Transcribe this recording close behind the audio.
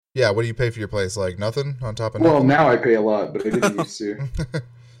Yeah, what do you pay for your place? Like nothing on top of Well, nothing? now I pay a lot, but I didn't used to.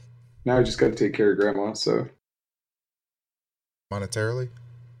 Now I just got to take care of grandma. So Monetarily?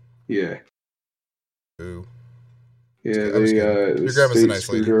 yeah, Ooh. yeah. I'm just They kidding. the Your grandma's a state nice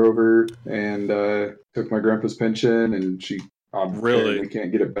screwed lady. her over and took my grandpa's pension, and she Really? apparently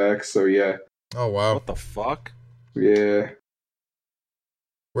can't get it back. So yeah, Oh, wow. What the fuck? yeah.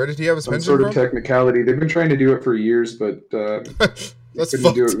 Where did he have his Some pension sort of from? technicality. They've been trying to do it for years, but he That's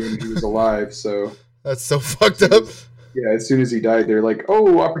couldn't do it fucked. when he was alive. So That's so fucked up. yeah, as soon as he died, they're like,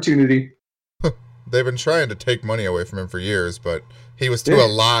 "Oh, opportunity." They've been trying to take money away from him for years, but he was too Yeah.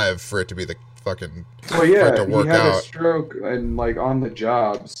 alive for it to be the fucking... Well, for it yeah, to he work had a out. stroke and like on the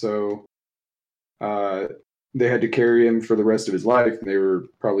job, so uh, they had to carry him for the rest of his life, and they were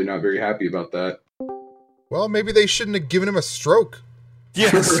probably not very happy about that. Well, maybe they shouldn't have given him a stroke.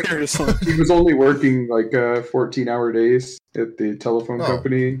 Yeah, seriously. He was only working like 14-hour days at the telephone Oh.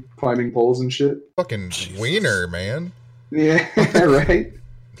 company, climbing poles and shit. Fucking Jesus. wiener, man. Yeah, right.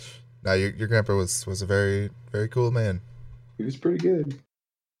 Now, your grandpa was a very, very cool man. He was pretty good.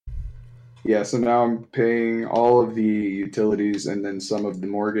 Yeah, so now I'm paying all of the utilities and then some of the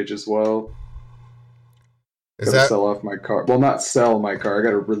mortgage as well. Is Gotta that... sell off my car. Well, not sell my car. I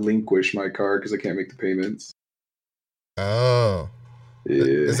gotta relinquish my car because I can't make the payments. Oh. Yeah.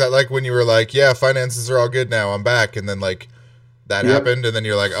 Is that like when you were like, yeah, finances are all good now, I'm back, and then like that Yep. happened, and then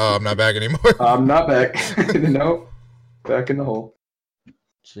you're like, oh, I'm not back anymore? I'm not back. No, back in the hole.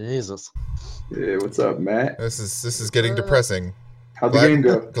 Jesus. Yeah, what's up, Matt? This is getting depressing. How'd the game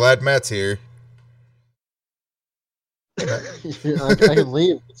go? Glad Matt's here. I can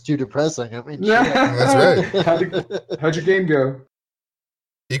leave. It's too depressing. I mean, shit. That's right. How'd your game go?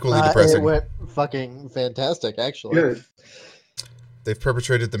 Equally It depressing. went fucking fantastic, actually. Good. They've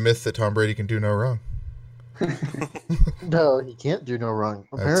perpetrated the myth that Tom Brady can do no wrong. No, he can't do no wrong.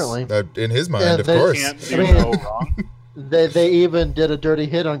 Apparently, In his mind, Yeah, of they course. Can't do I mean- no wrong. they even did a dirty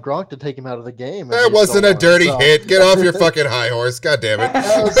hit on Gronk to take him out of the game. and That he wasn't still a won, dirty so- hit. Get off your fucking high horse. God damn it.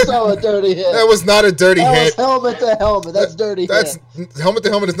 That was so a dirty hit. That was not a dirty That hit. was helmet to helmet. That's dirty That's hit. helmet to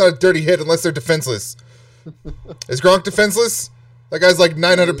helmet is not a dirty hit unless they're defenseless. Is Gronk defenseless? That guy's like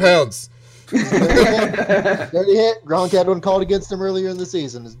 900 pounds. Dirty hit. Gronk had one called against him earlier in the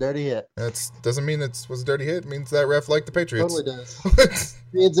season. It's dirty hit. That doesn't mean it was a dirty hit. It means that ref liked the Patriots. Totally does.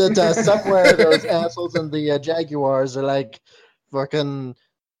 Means that somewhere those assholes in the Jaguars are like fucking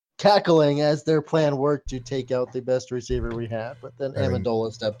cackling as their plan worked to take out the best receiver we had. But then I mean-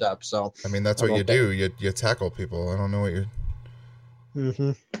 Amendola stepped up. So I mean, that's How what you about do. You tackle people. I don't know what you're...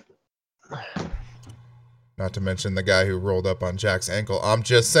 mhm. Not to mention the guy who rolled up on Jack's ankle. I'm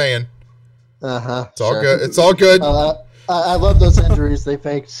just saying. Uh-huh. It's all good. It's all good. I love those injuries they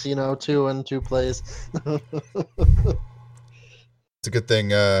faked, 2 and 2 plays. It's a good thing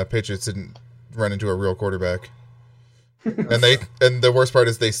Patriots didn't run into a real quarterback. And the worst part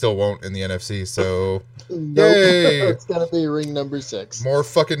is they still won't in the NFC. So Nope. Yay. It's gonna be ring number 6. more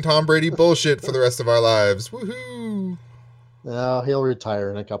fucking Tom Brady bullshit for the rest of our lives. Woohoo! No, he'll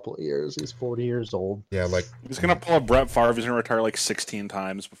retire in a couple of years. He's 40 years old. Yeah, like He's gonna pull a Brett Favre. He's gonna retire like 16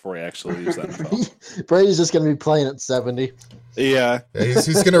 times before he actually leaves the NFL. Brady's just gonna be playing at 70. Yeah.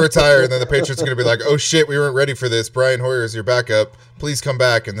 he's gonna retire, and then the Patriots are gonna be like, "Oh shit, we weren't ready for this. Brian Hoyer is your backup. Please come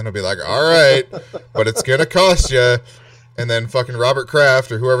back." And then he'll be like, "All right, but it's gonna cost you." And then fucking Robert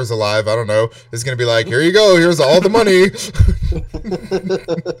Kraft or whoever's alive, I don't know, is gonna be like, "Here you go. Here's all the money."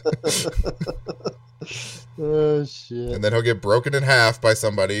 Oh shit. And then he'll get broken in half by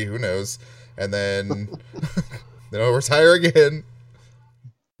somebody, who knows, and then then he'll retire again.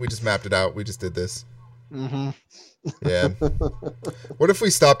 We just mapped it out. We just did this. Mm-hmm. Yeah. What if we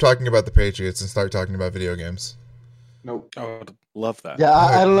stop talking about the Patriots and start talking about video games? Nope. I would love that. Yeah,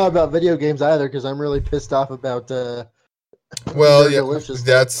 I don't know about video games either because I'm really pissed off about. Well, yeah, Nergalicious.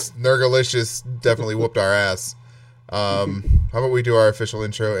 that's Nergalicious definitely whooped our ass. How about we do our official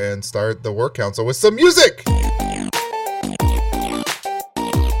intro and start the work council with some music?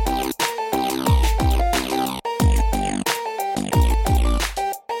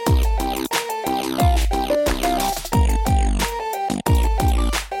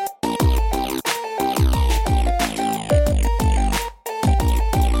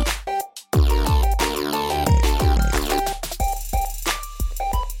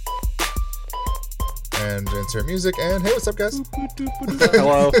 And insert music. And hey, what's up, guys?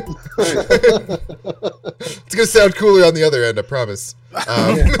 Hello. It's gonna sound cooler on the other end, I promise.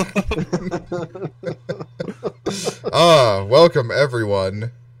 Welcome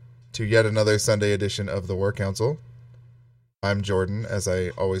everyone to yet another Sunday edition of the Work Council. I'm Jordan, as I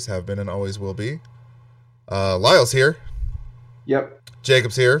always have been and always will be. Lyle's here. Yep.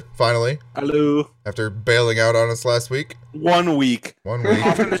 Jacob's here, finally, Hello. after bailing out on us last week. 1 week. 1 week.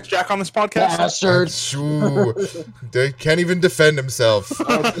 How often is Jack on this podcast? Bastard. Shoo. They can't even defend himself.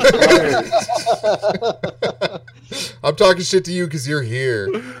 I'm talking shit to you because you're here.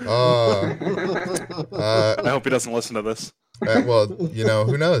 I hope he doesn't listen to this. Well,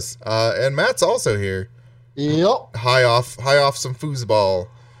 who knows? And Matt's also here. Yep. High off some foosball.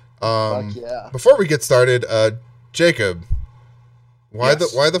 Fuck yeah. Before we get started, Jacob, why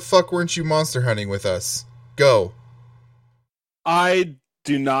Yes. the fuck weren't you monster hunting with us? Go. I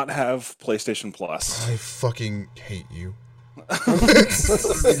do not have PlayStation Plus. I fucking hate you. And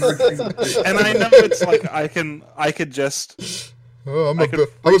I know it's like I could just Oh, I'm I a could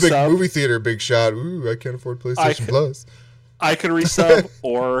big resub. movie theater big shot. Ooh, I can't afford PlayStation Plus. I could resub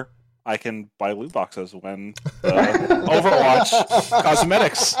or I can buy loot boxes when the Overwatch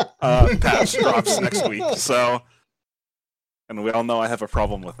cosmetics patch drops next week. So, and we all know I have a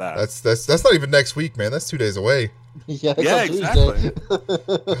problem with that. That's not even next week, man. That's 2 days away. Yeah, it's Yeah, on exactly.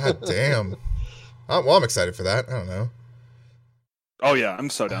 Tuesday. God damn. Well, I'm excited for that. I don't know. Oh yeah, I'm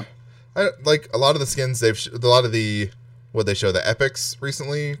so down. I like a lot of the skins a lot of the what they show the epics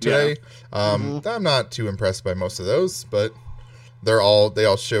recently today. I'm not too impressed by most of those, but they all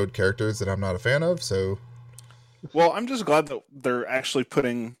showed characters that I'm not a fan of. So Well, I'm just glad that they're actually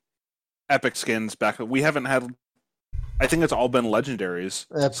putting epic skins back. We haven't had. I think it's all been legendaries.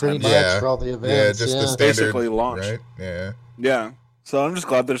 Pretty much Yeah. for all the yeah, events. just the standard, Basically launch. right? Yeah. Yeah. So I'm just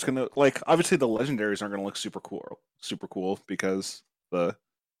glad there's gonna obviously the legendaries aren't gonna look super cool because the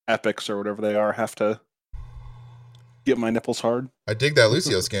epics or whatever they are have to get my nipples hard. I dig that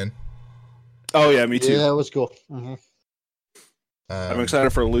Lucio skin. Oh yeah, me too. Yeah, it was cool. Mm-hmm. I'm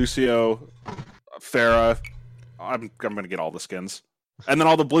excited for Lucio, Farah. I'm gonna get all the skins, and then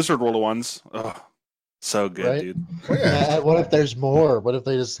all the Blizzard World ones. Oh, so good, Right? dude. Oh, yeah. What if there's more? What if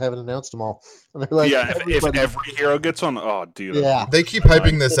they just haven't announced them all? And they're like, yeah, if everybody- every hero gets one, oh dude. yeah. They keep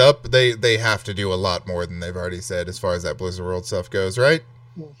hyping this up. They have to do a lot more than they've already said as far as that Blizzard World stuff goes, right?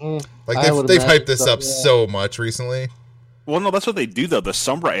 Mhm. Like I would they've imagine hyped this so, up yeah. so much recently. Well, no, that's what they do though. The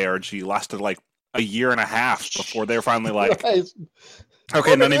Sombra ARG lasted like a year and a half before they were finally like, Right.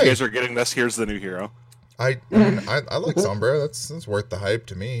 okay, none of hey. you guys are getting this. Here's the new hero. I like Sombra. That's worth the hype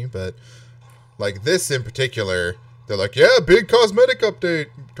to me. But like this in particular, they're like, yeah, big cosmetic update.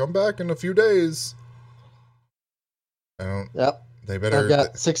 Come back in a few days. I don't. Yep. They better. I've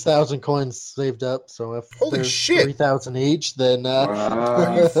got 6,000 coins saved up, so if Holy there's shit. 3,000 each, then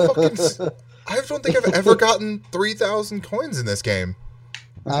Are you fucking I don't think I've ever gotten 3,000 coins in this game.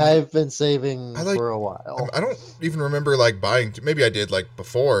 I've been saving I like- for a while. I don't even remember like buying. Maybe I did like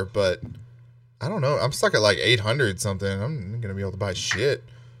before, but I don't know. I'm stuck at like 800 something. I'm gonna be able to buy shit.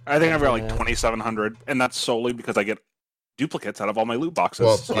 I think I've got like Yeah. 2,700, and that's solely because I get duplicates out of all my loot boxes.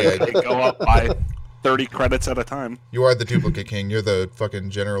 Well, so yeah. I can go up by 30 credits at a time. You are the duplicate king. You're the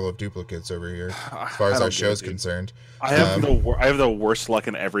fucking general of duplicates over here, as far as our show's concerned. I have I have the worst luck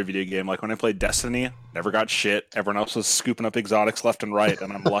in every video game. Like when I played Destiny, never got shit. Everyone else was scooping up exotics left and right,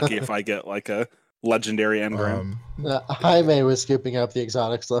 and I'm lucky if I get like a legendary engram. Jaime was scooping up the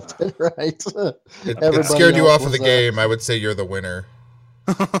exotics left and right. It Everybody scared you else off of the was, game. I would say you're the winner.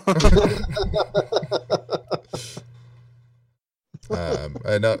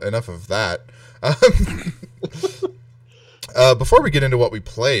 Enough of that. Before we get into what we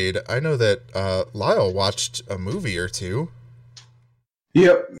played, I know that Lyle watched a movie or two.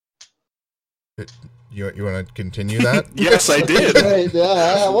 Yep. You want to continue that? Yes, I did. Right,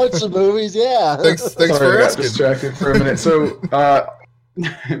 yeah, I watched some movies, yeah. Thanks Sorry, for I got asking. distracted for a minute. So,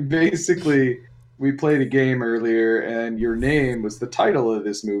 basically, we played a game earlier, and your name was the title of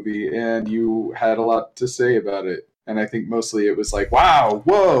this movie, and you had a lot to say about it. And I think mostly it was like, "Wow,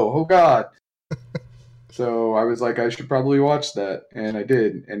 whoa, oh god." So I was like, I should probably watch that, and I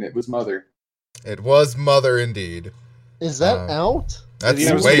did, and it was Mother. It was Mother indeed. Is that out? That's Did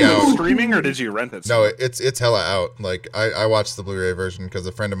you way see it out. streaming or did you rent it? No, it's hella out. Like I watched the Blu-ray version because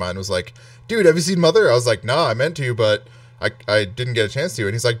a friend of mine was like, "Dude, have you seen Mother?" I was like, "Nah, I meant to, but I didn't get a chance to."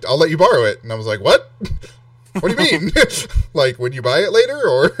 And he's like, "I'll let you borrow it." And I was like, "What? What do you mean? Like, would you buy it later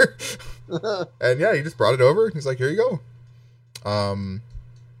or?" And yeah, he just brought it over. He's like, "Here you go."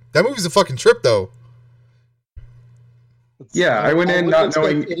 That movie's a fucking trip though. Yeah, I went in wouldn't not expect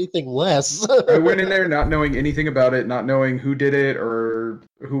knowing- anything less. I went in there not knowing anything about it, not knowing who did it or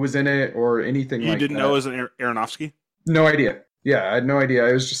who was in it or anything You like didn't that. know it was an Aronofsky? No idea. Yeah, I had no idea.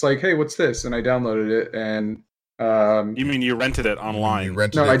 I was just like, "Hey, what's this?" And I downloaded it, and You mean you rented it You online?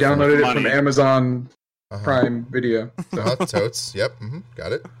 rented no, it I downloaded it money. from Amazon Uh-huh. Prime Video. So, Totes. Yep.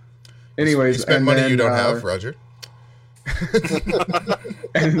 Got it. anyways, you spent and money then, you don't have, Roger.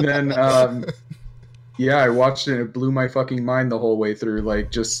 And then, yeah, I watched it and it blew my fucking mind the whole way through.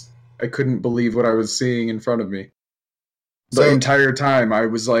 Like, just, I couldn't believe what I was seeing in front of me. The entire time, I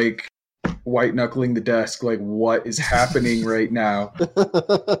was like, white knuckling the desk, like, what is happening right now?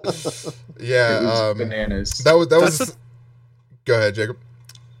 Yeah, It was bananas. That was. Go ahead, Jacob.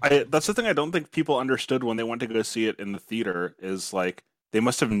 That's the thing I don't think people understood when they went to go see it in the theater is like they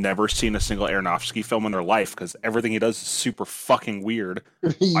must have never seen a single Aronofsky film in their life because everything he does is super fucking weird.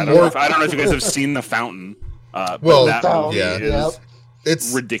 I don't know if you guys have seen The Fountain. Well, but that movie yeah. is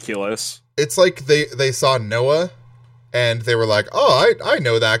It's ridiculous. It's like they saw Noah and they were like, "Oh, I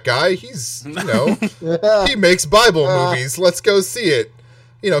know that guy. He's, he makes Bible movies. Let's go see it."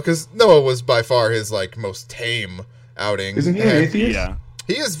 Because Noah was by far his like most tame outing. Isn't he an atheist? Yeah.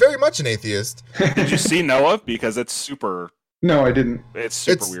 He is very much an atheist. Did you see Noah? Because it's super. No, I didn't. It's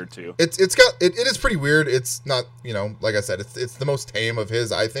super weird too. It is pretty weird. It's not, like I said, it's the most tame of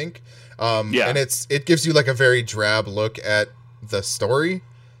his, I think. Yeah. And it gives you like a very drab look at the story.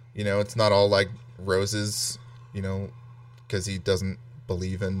 It's not all like roses, because he doesn't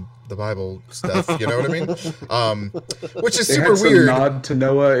believe in the Bible stuff. You know what I mean? Which is super weird. Nod to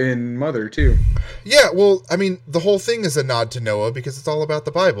Noah in Mother too. Yeah, well, I mean, the whole thing is a nod to Noah because it's all about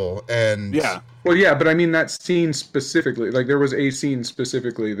the Bible, and yeah. Well, yeah, but I mean that scene specifically. Like there was a scene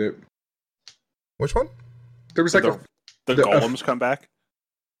specifically that. Which one? There was like the golems come back.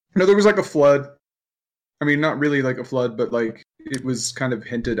 No, there was like a flood. I mean, not really like a flood, but like it was kind of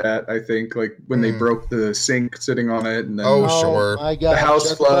hinted at. I think like when they broke the sink sitting on it, and then sure, my God, the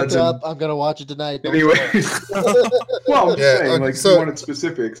house floods. I'm gonna watch it tonight. Anyway, well, I'm just saying, like, you wanted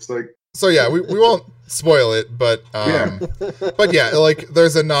specifics, like. So yeah, we won't spoil it, but but yeah, like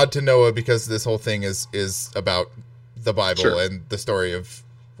there's a nod to Noah because this whole thing is about the Bible and the story of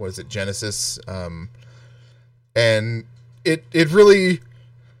what is it, Genesis, and it really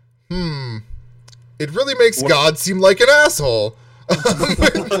makes God seem like an asshole.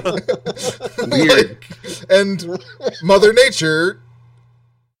 Weird. And Mother Nature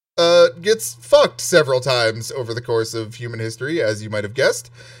gets fucked several times over the course of human history, as you might have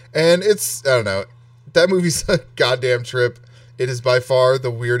guessed. And it's, I don't know, that movie's a goddamn trip. It is by far the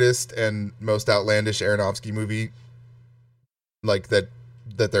weirdest and most outlandish Aronofsky movie like that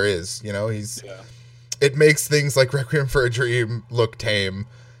there is. It makes things like Requiem for a Dream look tame.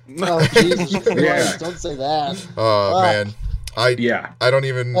 Oh, Jesus Christ, don't say that. Oh, man. I don't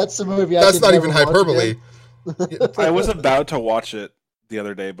even... That's the movie That's not even hyperbole. I was about to watch it the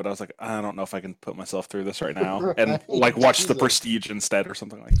other day, but I was like, I don't know if I can put myself through this right now. And like watch The Prestige instead or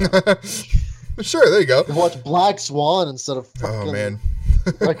something like that. Sure, there you go. Watch Black Swan instead of oh man,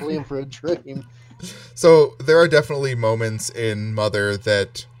 Requiem for a Dream. So there are definitely moments in Mother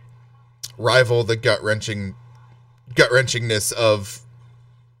that rival the gut wrenchingness of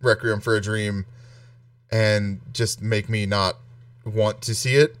Requiem for a Dream, and just make me not want to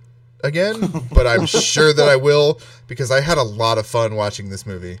see it again. But I'm sure that I will because I had a lot of fun watching this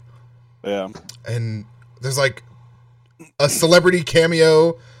movie. Yeah, and there's like a celebrity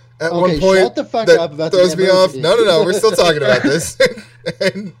cameo at one point shut the fuck that up about throws me off. movie. No, we're still talking about this.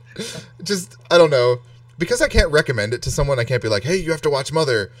 And just, I don't know. Because I can't recommend it to someone, I can't be like, hey, you have to watch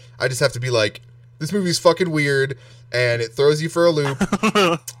Mother. I just have to be like, this movie's fucking weird, and it throws you for a loop.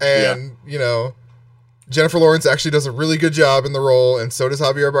 And, Jennifer Lawrence actually does a really good job in the role, and so does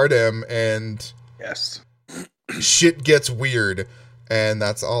Javier Bardem, and yes, shit gets weird. And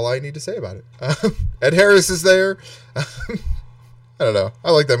that's all I need to say about it. Ed Harris is there. I don't know.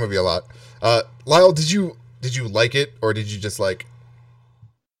 I like that movie a lot. Lyle, did you like it, or did you just like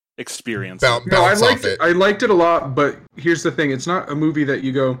experience? Bounce I off it? I liked it a lot, but here's the thing: it's not a movie that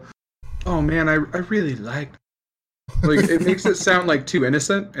you go, "Oh man, I really liked." Like it makes it sound like too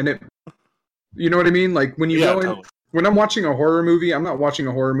innocent, and it, you know what I mean? Like when you go in, totally. When I'm watching a horror movie, I'm not watching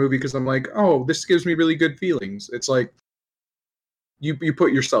a horror movie because I'm like, "Oh, this gives me really good feelings." It's like you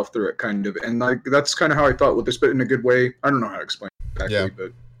put yourself through it, kind of, and like that's kind of how I felt with this, but in a good way. I don't know how to explain it exactly,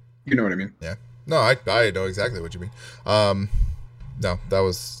 but you know what I mean. Yeah. No, I know exactly what you mean. No, that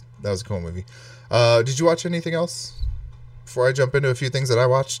was a cool movie. Did you watch anything else before I jump into a few things that I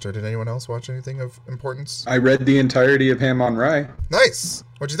watched, or did anyone else watch anything of importance? I read the entirety of Ham on Rye. Nice.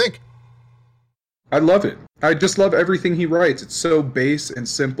 What'd you think? I love it. I just love everything he writes. It's so base and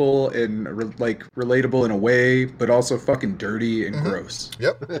simple and relatable in a way, but also fucking dirty and gross.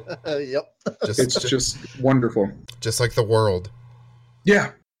 Yep. Yep. It's just wonderful. Just like the world.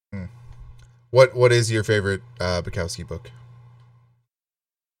 Yeah. What is your favorite Bukowski book?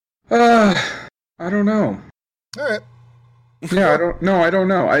 I don't know. All right. Yeah, I don't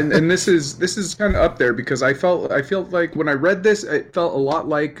know. And this is kind of up there because I felt like when I read this, it felt a lot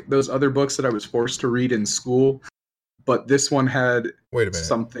like those other books that I was forced to read in school, but this one had Wait a minute.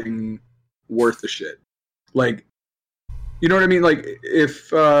 something worth the shit. Like, you know what I mean? Like if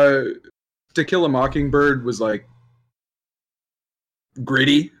To Kill a Mockingbird was like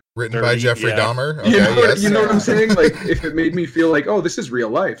gritty, Written by Dirty, Jeffrey yeah. Dahmer. Okay, you know, yes. you know what I'm saying? Like if it made me feel like, oh, this is real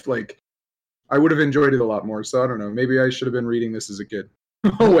life, like I would have enjoyed it a lot more. So I don't know. Maybe I should have been reading this as a kid.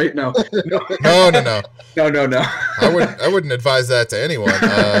 Oh wait, no, No. no. I wouldn't advise that to anyone.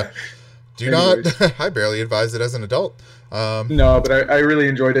 Do Anyways. not. I barely advise it as an adult. No, but I really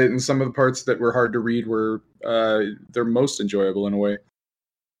enjoyed it, and some of the parts that were hard to read were they're most enjoyable in a way.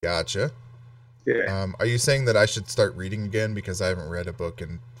 Gotcha. Yeah. Are you saying that I should start reading again because I haven't read a book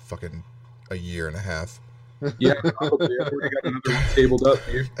in fucking a year and a half? Yeah, probably. I've already got another one tabled up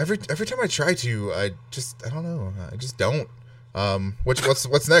here. Every time I try to, I don't know. I just don't.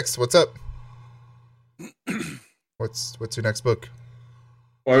 What's next? What's up? What's your next book?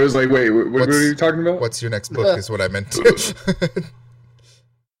 Well, I was like, wait, what are you talking about? What's your next book? Is what I meant to.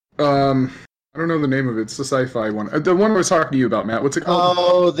 I don't know the name of it. It's the sci-fi one. The one I was talking to you about, Matt. What's it called?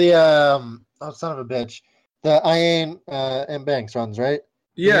 Oh, son of a bitch. The Ian M. Banks runs, right?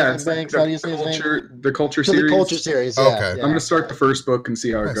 Yeah, Ian it's like Banks, how do you say his name? the culture So series. the Culture series, yeah. Okay. yeah. I'm gonna start the first book and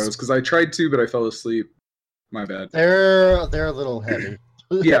see how Nice. it goes because I tried to, but I fell asleep. My bad. They're a little heavy.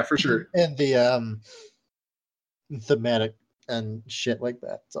 Yeah, for sure. And the thematic and shit like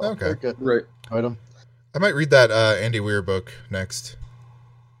that. So Okay. they're good. Right. Enjoyed 'em. I might read that Andy Weir book next.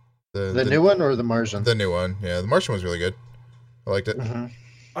 The new one or the Martian? The new one. Yeah, The Martian was really good. I liked it. Mhm.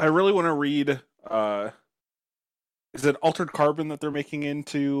 I really want to read. Is it Altered Carbon that they're making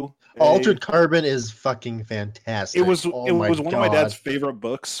into? Altered Carbon is fucking fantastic. It was Oh it my was one of my dad's God. favorite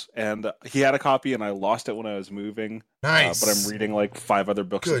books, and he had a copy, and I lost it when I was moving. Nice. But I'm reading like 5 other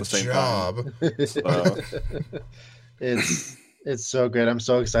books at Good the same job. time. It's so good. I'm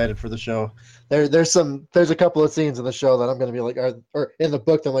so excited for the show. There's a couple of scenes in the show that I'm gonna be like, or in the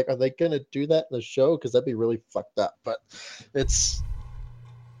book, I'm like, are they gonna do that in the show? Because that'd be really fucked up. But it's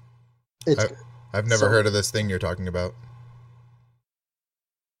I've never So- heard of this thing you're talking about.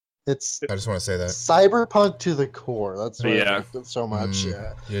 it's I just want to say that. cyberpunk to the core. That's why I Yeah. liked it so much.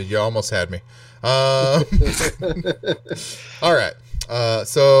 Mm. Yeah. You almost had me. All right.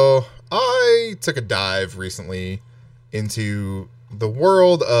 So I took a dive recently into the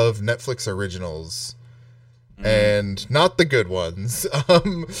world of Netflix originals, Mhm. and not the good ones.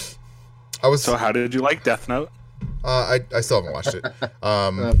 I was So how did you like Death Note? I still haven't watched it.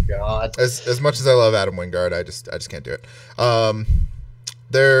 Oh God. As much as I love Adam Wingard, I just can't do it.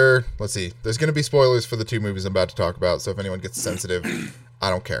 Let's see. There's going to be spoilers for the 2 movies I'm about to talk about, so if anyone gets sensitive, I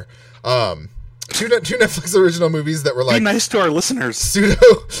don't care. Two Netflix original movies that were Be like nice to our listeners. pseudo.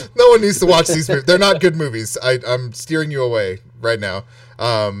 No one needs to watch these movies. They're not good movies. I'm steering you away right now.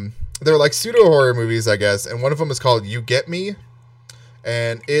 They're like pseudo horror movies, I guess, and one of them is called You Get Me,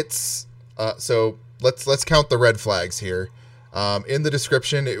 and it's so let's count the red flags here. In the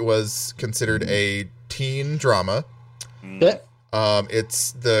description, it was considered a teen drama. Yeah.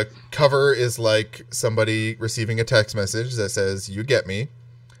 It's the cover is like somebody receiving a text message that says "You get me."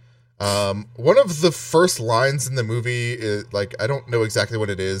 One of the first lines in the movie is like, I don't know exactly what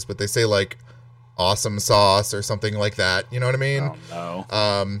it is, but they say like "awesome sauce" or something like that. You know what I mean? Oh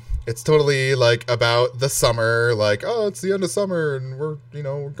no. It's totally like about the summer, like, oh, it's the end of summer and we're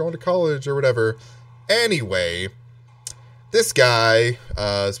going to college or whatever. Anyway, this guy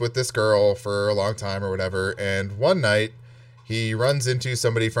is with this girl for a long time or whatever, and one night he runs into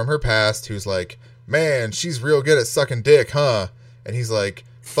somebody from her past who's like, man, she's real good at sucking dick, huh? And he's like,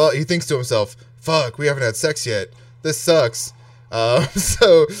 fuck, he thinks to himself, fuck, we haven't had sex yet. This sucks.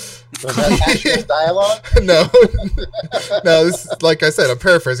 So Was that actual dialogue? no, no, this is, like I said, I'm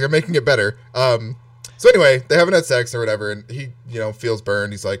paraphrasing, I'm making it better. So anyway, they haven't had sex or whatever, and he, feels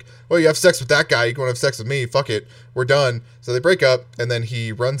burned. He's like, well, you have sex with that guy, you want to have sex with me, fuck it, we're done. So they break up, and then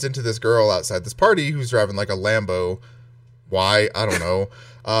he runs into this girl outside this party who's driving like a Lambo. Why? I don't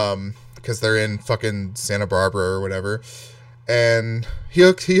know. Because they're in fucking Santa Barbara or whatever. And he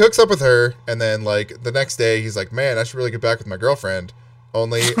hooks up with her, and then like the next day he's like, man, I should really get back with my girlfriend.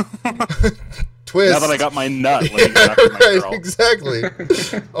 Only twist. Now that I got my nut, let me Yeah, get back to my right, girl. exactly.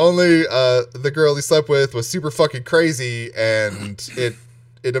 Only the girl he slept with was super fucking crazy, and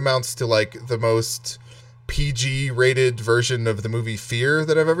it amounts to like the most PG rated version of the movie Fear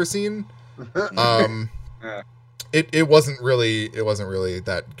that I've ever seen. It wasn't really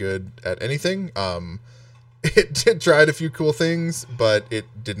that good at anything. It did tried a few cool things, but it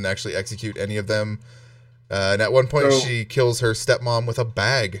didn't actually execute any of them. And at one point, So- she kills her stepmom with a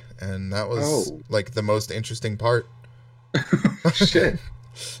bag, and that was Oh. like the most interesting part. Shit.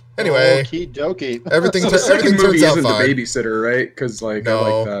 Anyway, Okie dokie. everything So the second everything movie turns out isn't fine. The Babysitter, right? Because like I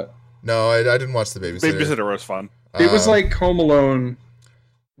No. like that. No, I didn't watch the babysitter. Babysitter was fun. It was Um, like Home Alone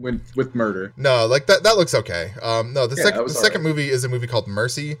with murder. no, like that looks okay. No, the Yeah, second that was second alright. movie is a movie called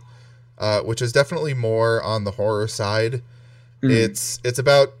Mercy, which is definitely more on the horror side. Mm. It's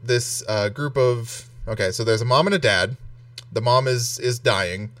about this group of so there's a mom and a dad. The mom is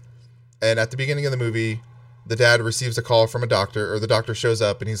dying, and at the beginning of the movie, the dad receives a call from a doctor, or the doctor shows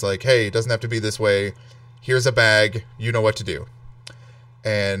up and he's like, "Hey, it doesn't have to be this way. Here's a bag. You know what to do."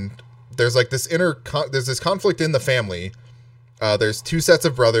 And there's like this there's this conflict in the family. There's two sets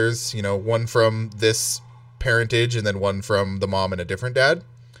of brothers, one from this parentage and then one from the mom and a different dad.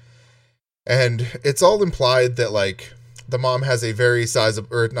 And it's all implied that like the mom has a very sizable,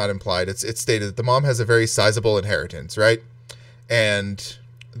 or not implied, it's stated that the mom has a very sizable inheritance, right? And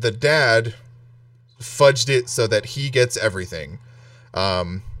the dad fudged it so that he gets everything.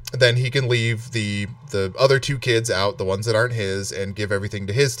 Then he can leave the other two kids out, the ones that aren't his, and give everything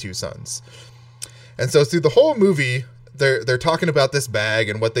to his two sons. And so through the whole movie, they're talking about this bag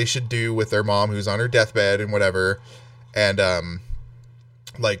and what they should do with their mom who's on her deathbed and whatever. And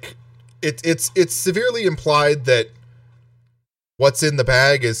like it's severely implied that what's in the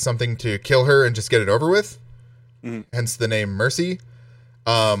bag is something to kill her and just get it over with. Mhm. Hence the name Mercy.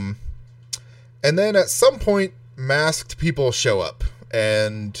 And then at some point, masked people show up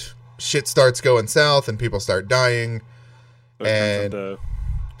and shit starts going south and people start dying. So it And- turns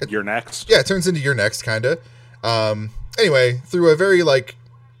into You're Next. Yeah, it turns into Your Next, kind of. Anyway, through a very, like,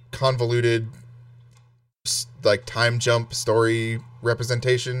 convoluted, like, time jump story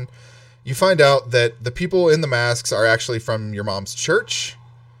representation, you find out that the people in the masks are actually from your mom's church.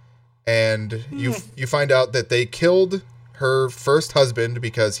 And you find out that they killed her first husband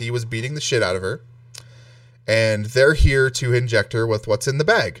because he was beating the shit out of her. And they're here to inject her with what's in the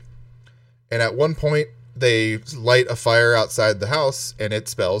bag. And at one point, they light a fire outside the house, and it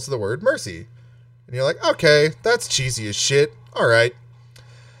spells the word mercy. And you're like, okay, that's cheesy as shit. All right.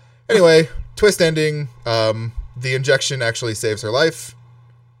 Anyway, twist ending. The injection actually saves her life.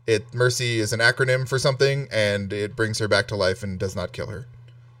 Mercy is an acronym for something, and it brings her back to life and does not kill her.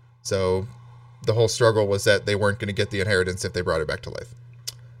 So the whole struggle was that they weren't going to get the inheritance if they brought her back to life.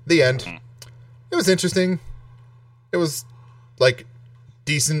 The end. It was interesting. It was, like,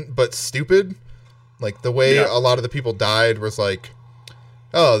 decent but stupid. Like, the way a lot of the people died was like,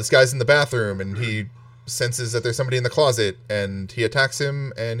 oh, this guy's in the bathroom, and he senses that there's somebody in the closet, and he attacks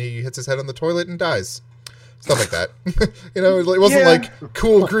him, and he hits his head on the toilet and dies. Stuff like that. It wasn't like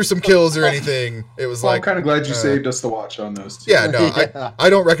cool, gruesome kills or anything. It was Well, like... I'm kind of glad you saved us to watch on those two. Yeah, no, Yeah. I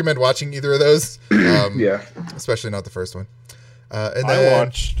don't recommend watching either of those. Yeah. Especially not the first one. And I then,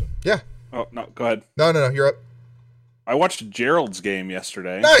 watched. Yeah. Oh no, go ahead. No, you're up. I watched Gerald's game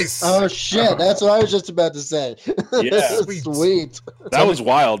yesterday. Nice! Oh shit! That's what I was just about to say. Yeah. Sweet. That was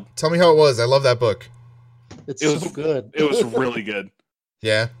wild. Tell me how it was. I love that book. It's It was- so good. It was really good.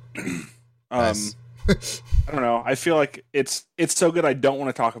 Yeah. Nice. I don't know. I feel like it's so good. I don't want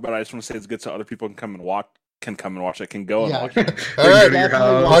to talk about it. I just want to say it's good so other people can come and watch. Can come and watch it. Can go and Yeah. watch it. All right. Go to your Definitely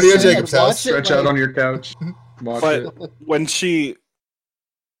house, Audio watch it. Jacob's house. Watch it, stretch out like- on your couch. Watch But it. when she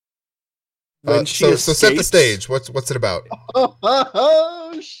So set the escapes- stage. What's it about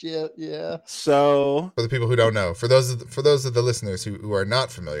Oh shit! Yeah. So for the people who don't know? For those of the listeners who are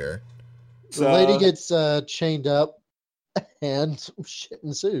not familiar. The lady gets chained up, and some shit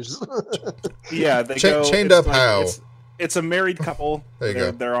ensues. yeah, they Cha- go chained it's up how? It's a married couple. There you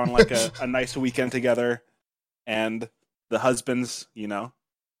they're, go. They're on like a nice weekend together, and the husband's,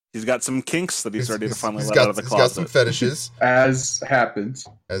 he's got some kinks that he's ready to finally let out of the He's got some closet. fetishes, As happens.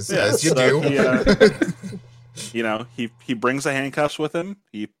 as Yeah, you so do. He brings the handcuffs with him.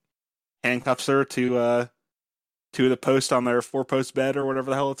 He handcuffs her to the post on their 4-post bed or whatever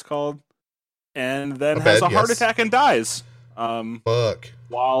the hell it's called, and then A has bed, a heart yes. attack and dies. Fuck.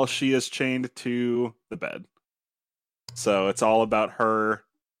 While she is chained to the bed. So it's all about her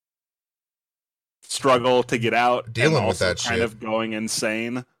struggle to get out, Dealing and with also that kind shit. of going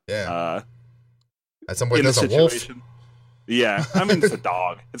insane. Yeah. At some point, In the there's a wolf. situation. Yeah, I mean it's a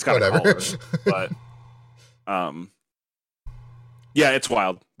dog. It's got a Whatever. collar, but yeah, it's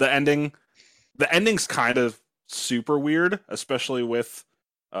wild. The ending's kind of super weird, especially with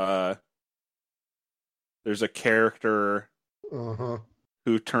there's a character Uh-huh.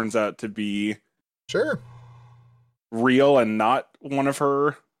 who turns out to be Sure. real and not one of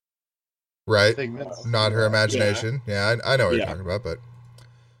her. Right. Figments. Not her imagination. Yeah, I know what you're Yeah. talking about, but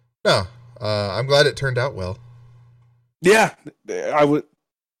no. I'm glad it turned out well. Yeah, I would.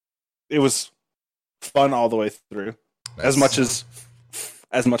 It was fun all the way through. Nice.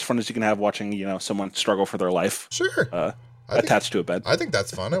 As much fun as you can have watching, someone struggle for their life. Sure. Attached to a bed. I think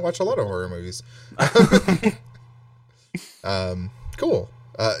that's fun. I watch a lot of horror movies. Cool.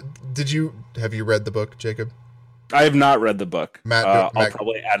 Have you read the book, Jacob? I have not read the book. Matt, I'll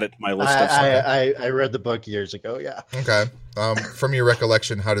probably add it to my list of stuff. I read the book years ago. Yeah. Okay. From your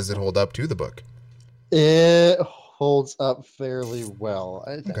recollection, how does it hold up to the book? It holds up fairly well,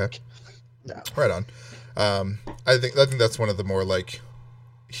 I think. Okay. Yeah. Right on. I think that's one of the more like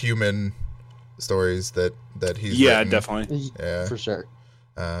human stories that he's written. Definitely. Yeah, For sure.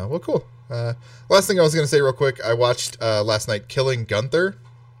 Well, cool. Last thing I was going to say real quick, I watched last night Killing Gunther,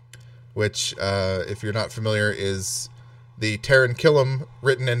 which, if you're not familiar, is the Taran Killam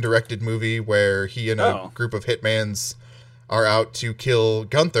written and directed movie where he and a group of hitmans are out to kill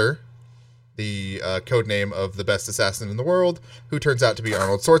Gunther, the code name of the best assassin in the world, who turns out to be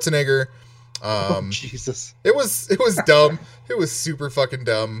Arnold Schwarzenegger. Jesus. It was dumb. It was super fucking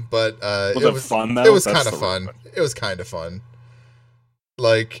dumb, but it was fun though. It was kind of fun. It was kind of fun.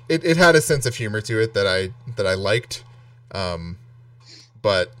 Like it had a sense of humor to it that I liked,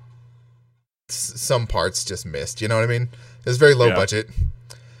 but some parts just missed. You know what I mean? It was very low budget.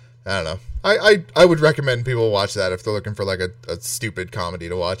 I don't know. I would recommend people watch that if they're looking for like a stupid comedy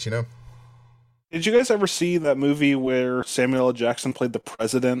to watch. You know? Did you guys ever see that movie where Samuel L. Jackson played the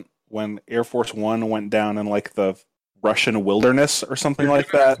president when Air Force One went down in like the Russian wilderness or something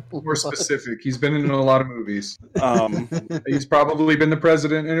like that? More specific. He's been in a lot of movies. He's probably been the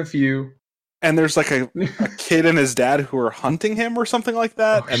president in a few. And there's like a kid and his dad who are hunting him or something like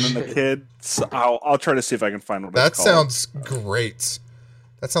that. And then the kid, I'll try to see if I can find what it's called. That sounds great.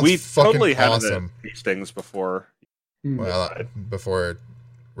 That sounds we fucking totally awesome. Had these things before. Well, before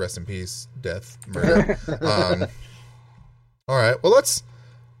rest in peace, death, murder. All right. Well,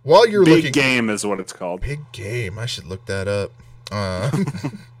 while you're looking, Big Game is what it's called. Big Game. I should look that up.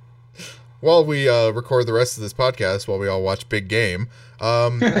 While we record the rest of this podcast, while we all watch Big Game,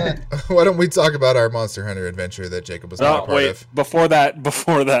 why don't we talk about our Monster Hunter adventure that Jacob was not a part of? Before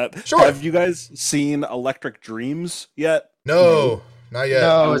that, Sure. Have you guys seen Electric Dreams yet? No, not yet.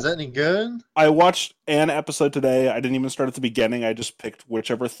 No, is that any good? I watched an episode today. I didn't even start at the beginning. I just picked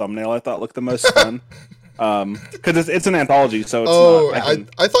whichever thumbnail I thought looked the most fun. Because it's an anthology, so it's not.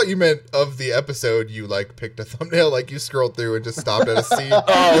 I thought you meant of the episode. You like picked a thumbnail, like you scrolled through and just stopped at a scene.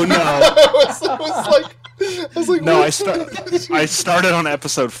 Oh no! I was like, no. what? I started on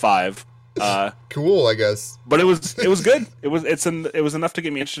episode 5. Cool, I guess. But it was good. It was enough to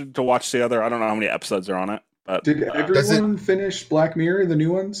get me interested to watch the other. I don't know how many episodes are on it. But did everyone finish Black Mirror, the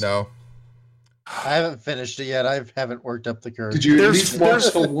new ones? No. I haven't finished it yet. I haven't worked up the courage. Did you at least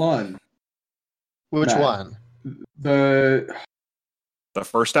watch the one? Which one? The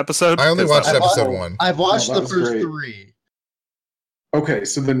first episode? I only watched episode 1. I've watched the first great. 3. Okay,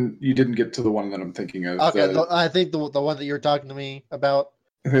 so then you didn't get to the one that I'm thinking of. Okay, I think the one that you were talking to me about.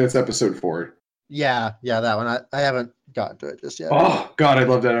 I think it's episode 4. Yeah, that one. I haven't gotten to it just yet. Oh God, I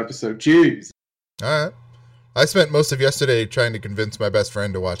love that episode. Jeez. All right. I spent most of yesterday trying to convince my best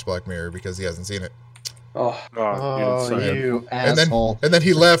friend to watch Black Mirror because he hasn't seen it. Oh, you asshole. And then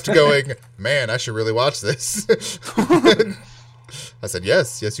he left going, man, I should really watch this. I said,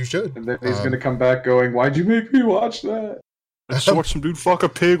 yes, you should. and then he's going to come back going, why'd you make me watch that? I just watched some dude fuck a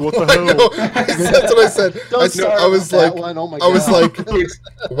pig. What the I hell? know. That's what I said. I was like,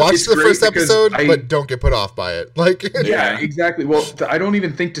 watch the first episode, but don't get put off by it. Like, yeah, exactly. Well, I don't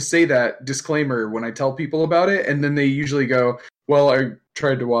even think to say that disclaimer when I tell people about it, and then they usually go, well, I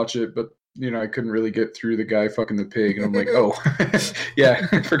tried to watch it, but I couldn't really get through the guy fucking the pig, and I'm like, oh, yeah,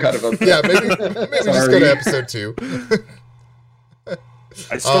 I forgot about that. Yeah, maybe just go to episode 2.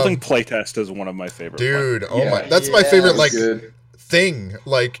 I still think Playtest is one of my favorite. Dude, that's my favorite good. Thing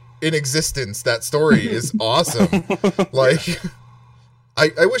in existence. That story is awesome. Like,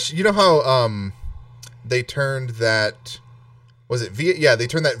 I wish how they turned that they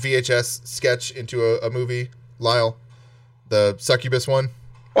turned that VHS sketch into a movie, Lyle, the succubus one.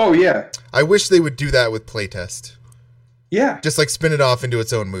 Oh yeah, I wish they would do that with Playtest. Yeah, just like spin it off into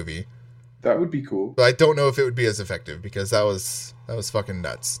its own movie. That would be cool. But I don't know if it would be as effective because that was fucking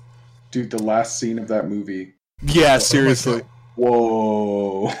nuts. Dude, the last scene of that movie. Yeah, seriously.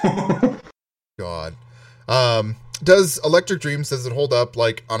 Whoa. God. Does Electric Dreams, does it hold up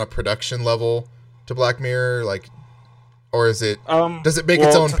like on a production level to Black Mirror? Like, or is it, does it make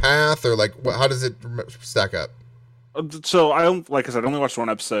its own path, or like, how does it stack up? So like I said, I only watched one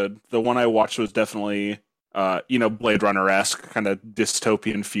episode. The one I watched was definitely Blade Runner-esque kind of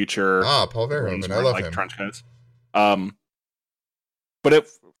dystopian future. Paul Verhoeven, I love him. Trench coats. But it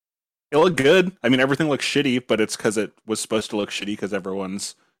looked good. I mean, everything looked shitty, but it's because it was supposed to look shitty because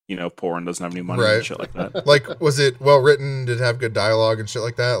everyone's poor and doesn't have any money and shit like that. Like, was it well written? Did it have good dialogue and shit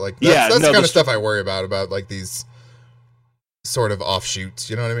like that? Like, that's the kind of stuff I worry about like these sort of offshoots.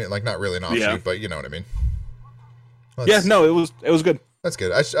 You know what I mean? Like, not really an offshoot, but you know what I mean. It was good. That's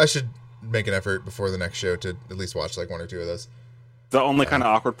good. I should make an effort before the next show to at least watch like one or two of those. The only kind of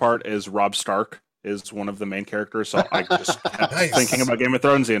awkward part is Robb Stark is one of the main characters, so I just kept thinking about Game of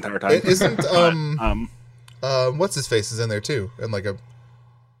Thrones the entire time. It isn't what's his face is in there too, and like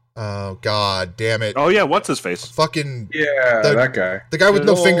oh god damn it! Oh yeah, what's his face? Fucking that guy, the guy with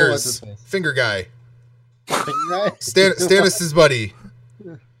no fingers, finger guy, Stannis' buddy.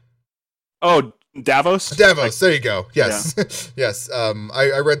 Oh, Davos. There you go. Yes, yes.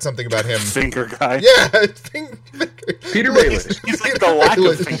 I read something about him. Finger guy. Yeah, Peter Baelish. He's like the lack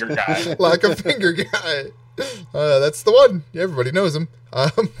of finger guy. Lack of finger guy. That's the one. Everybody knows him. All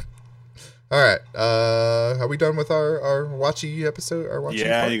right. Are we done with our watchy episode?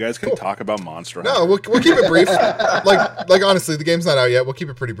 You guys can talk about Monster Hunter. No, we'll keep it brief. like honestly, the game's not out yet. We'll keep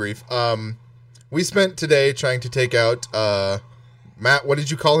it pretty brief. We spent today trying to take out Matt. What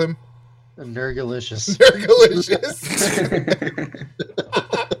did you call him? Nergalicious.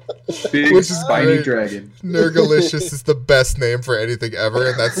 Big spiny dragon. Nergalicious is the best name for anything ever,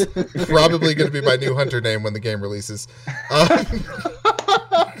 and that's probably going to be my new hunter name when the game releases.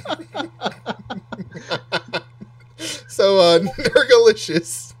 So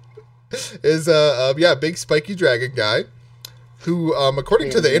Nergalicious is a big spiky dragon guy who,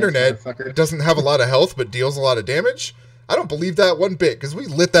 according to the internet, doesn't have a lot of health but deals a lot of damage. I don't believe that one bit because we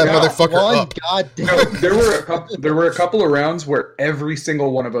lit that motherfucker up. No, there were a couple of rounds where every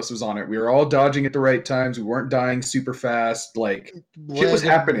single one of us was on it. We were all dodging at the right times. We weren't dying super fast. Like shit was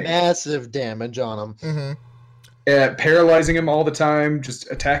happening. Massive damage on him. Mm-hmm. Paralyzing him all the time.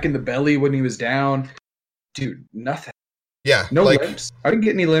 Just attacking the belly when he was down. Dude, nothing. Yeah, no limps. I didn't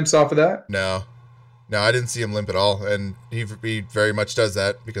get any limps off of that. No, I didn't see him limp at all, and he very much does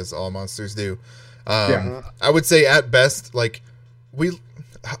that because all monsters do. I would say at best, like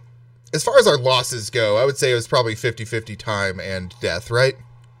as far as our losses go, I would say it was probably 50-50 time and death, right?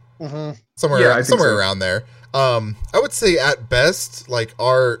 Mm-hmm. Somewhere around there. I would say at best, like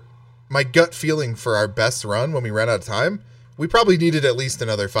my gut feeling for our best run when we ran out of time, we probably needed at least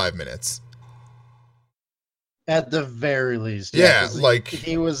another 5 minutes. At the very least. Yeah, like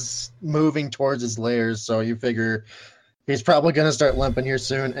he was moving towards his layers, so you figure he's probably going to start limping here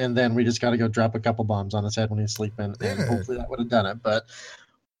soon, and then we just got to go drop a couple bombs on his head when he's sleeping, and hopefully that would have done it. But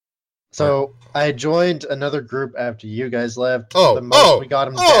so I joined another group after you guys left. We got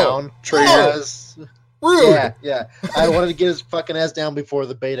him down. Rude. Yeah. I wanted to get his fucking ass down before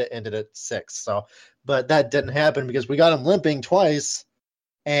the beta ended at 6. So, but that didn't happen because we got him limping twice,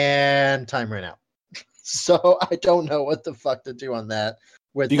 and time ran out. So I don't know what the fuck to do on that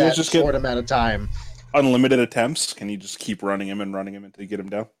with that short amount of time. Unlimited attempts? Can you just keep running him until you get him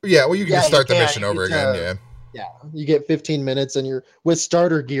down? Yeah, well, you can just start the mission over again. Yeah, you get 15 minutes, and you're with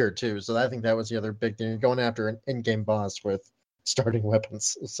starter gear too. So I think that was the other big thing. You're going after an in-game boss with starting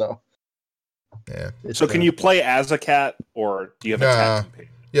weapons. So yeah. So can you play as a cat, or do you have a cat companion?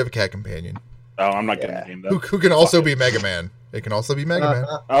 You have a cat companion. Oh, I'm not getting the game though. Who can also be Mega Man? It can also be Mega Man.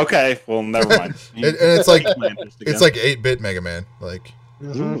 Okay, well, never mind. And it's like 8-bit Mega Man, like.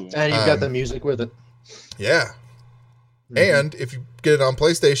 Mm-hmm. And you've got the music with it. Yeah. Mm-hmm. And if you get it on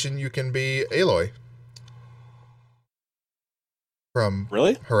PlayStation, you can be Aloy. From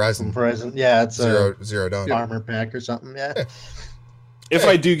Horizon. Yeah, it's Zero Dawn. Armor pack or something, yeah. If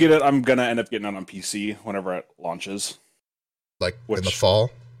I do get it, I'm going to end up getting it on PC whenever it launches. Like in the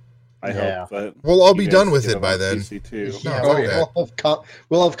fall? I hope that we'll all be done with it by then. PC too. Yeah,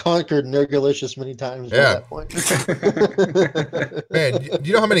 we'll have conquered Nergalicious many times by that point. Man, do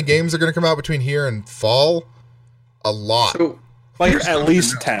you know how many games are going to come out between here and fall? A lot. So, like at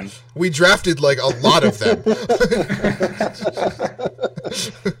least 10. We drafted like a lot of them.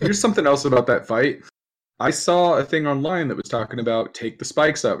 Here's something else about that fight. I saw a thing online that was talking about take the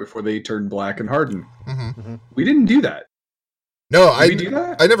spikes out before they turn black and harden. Mm-hmm. We didn't do that. No, I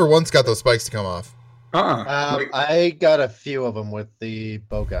never once got those spikes to come off. I got a few of them with the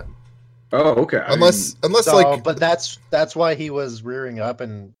bow gun. Oh, okay. But that's why he was rearing up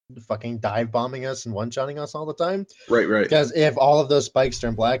and fucking dive bombing us and one-shotting us all the time. Right. Because if all of those spikes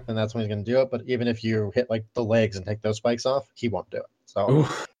turn black, then that's when he's going to do it. But even if you hit like the legs and take those spikes off, he won't do it. So,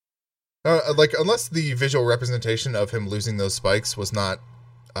 unless the visual representation of him losing those spikes was not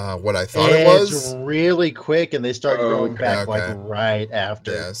what I thought it was. It's really quick, and they start going back Okay. like right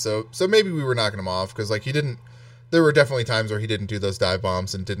after. Yeah, so maybe we were knocking him off because like he didn't. There were definitely times where he didn't do those dive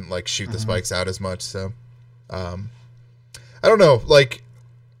bombs and didn't like shoot the spikes out as much. So, I don't know. Like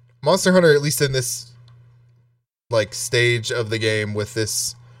Monster Hunter, at least in this like stage of the game with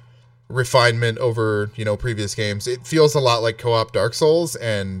this refinement over previous games, it feels a lot like co-op Dark Souls,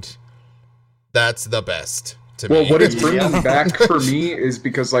 and that's the best. Well, what it's bringing back for me is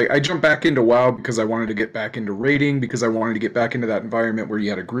because like I jumped back into WoW because I wanted to get back into raiding, because I wanted to get back into that environment where you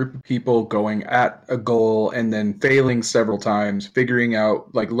had a group of people going at a goal and then failing several times, figuring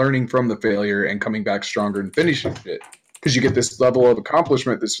out, like learning from the failure and coming back stronger and finishing it. Because you get this level of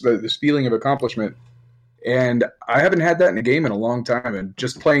accomplishment, this feeling of accomplishment. And I haven't had that in a game in a long time. And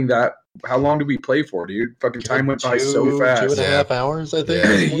just playing that, how long did we play for, dude? Fucking time went by so fast. 2.5 hours, I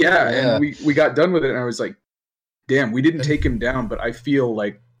think. Yeah, and we got done with it, and I was like, damn, we didn't take him down, but I feel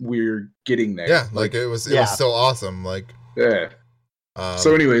like we're getting there. Yeah, like it was still awesome. Like, yeah.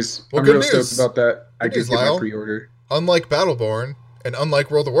 So, anyways, I'm real stoked about that. I did get my pre-order. Unlike Battleborn and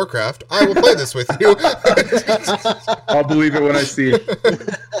unlike World of Warcraft, I will play this with you. I'll believe it when I see it.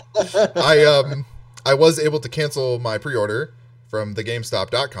 I was able to cancel my pre-order from the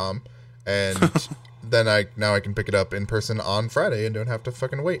GameStop.com, and then now I can pick it up in person on Friday and don't have to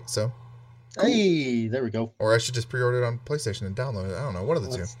fucking wait. So. Hey, there we go. Or I should just pre-order it on PlayStation and download it. I don't know, one of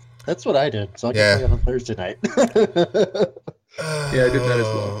the two. That's what I did. So I can play it on Thursday night. Yeah, I did that as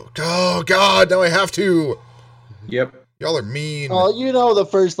well. Oh God, now I have to. Yep. Y'all are mean. Oh, the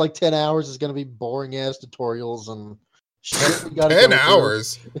first like 10 hours is going to be boring ass tutorials and shit. 10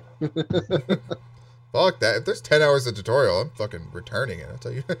 hours. Fuck that. If there's 10 hours of tutorial, I'm fucking returning it. I'll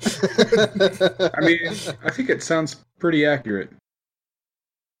tell you. I mean, I think it sounds pretty accurate.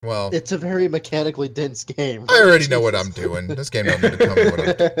 Well, it's a very mechanically dense game. I already know what I'm doing. This game don't need to tell me what I'm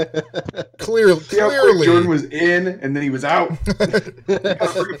doing. Clearly. Jordan was in, and then he was out. Gotta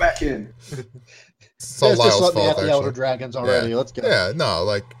bring it back in. It's all Lyle's fault, actually. The Elder Dragons already. Yeah. Let's go. Yeah, no,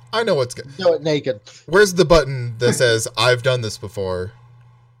 like, I know what's good. Do it naked. Where's the button that says, I've done this before?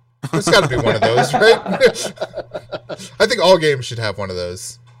 There's got to be one of those, right? I think all games should have one of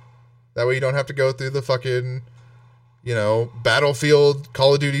those. That way you don't have to go through the fucking... Battlefield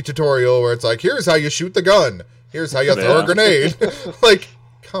Call of Duty tutorial where it's like, here's how you shoot the gun. Here's how you throw a grenade. Like,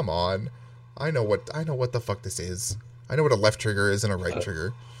 come on. I know what the fuck this is. I know what a left trigger is and a right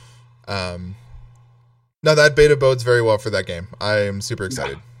trigger. No, that beta bodes very well for that game. I am super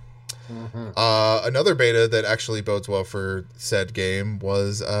excited. Another beta that actually bodes well for said game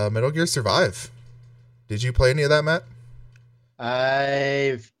was Metal Gear Survive. Did you play any of that, Matt?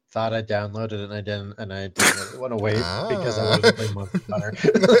 I thought I downloaded it and I didn't really want to wait because I wanted to play Monster Hunter.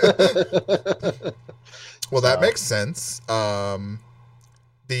 Well, that makes sense.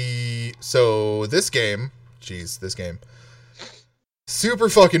 This game, super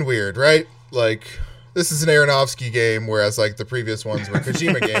fucking weird, right? Like, this is an Aronofsky game, whereas like the previous ones were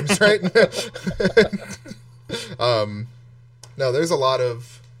Kojima games, right? No, there's a lot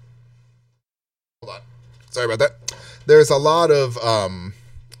of. Hold on, sorry about that. There's a lot of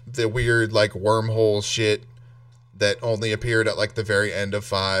the weird like wormhole shit that only appeared at like the very end of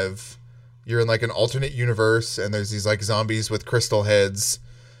 5. You're in like an alternate universe and there's these like zombies with crystal heads.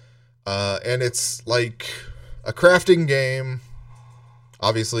 And it's like a crafting game.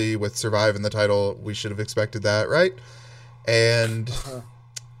 Obviously with Survive in the title, we should have expected that, right? And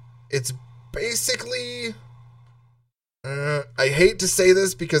it's basically I hate to say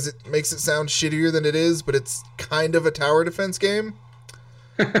this because it makes it sound shittier than it is, but it's kind of a tower defense game.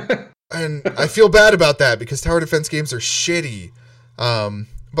 And I feel bad about that because tower defense games are shitty.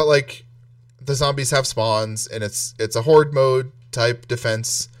 But like the zombies have spawns and it's a horde mode type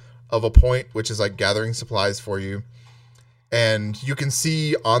defense of a point, which is like gathering supplies for you. And you can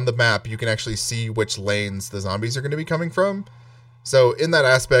see on the map, you can actually see which lanes the zombies are going to be coming from. So in that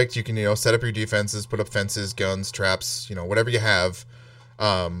aspect, you can, set up your defenses, put up fences, guns, traps, whatever you have,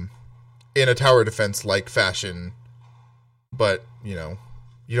 in a tower defense like fashion. But, you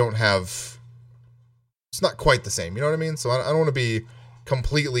don't have, it's not quite the same, you know what I mean? So I don't want to be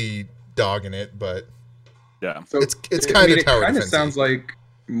completely dogging it, but yeah, so it's kind of tower defense. It kind of sounds like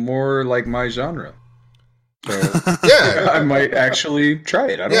more like my genre. So yeah, I might actually try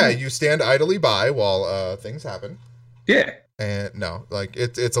it. I don't know. You stand idly by while things happen. Yeah. And no, like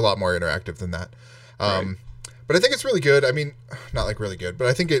it's a lot more interactive than that. Right. But I think it's really good. I mean, not like really good, but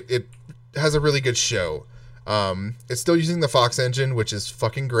I think it has a really good show. It's still using the Fox engine, which is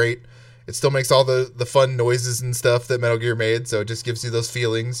fucking great. It still makes all the fun noises and stuff that Metal Gear made, so it just gives you those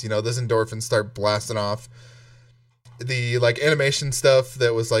feelings, those endorphins start blasting off. the like animation stuff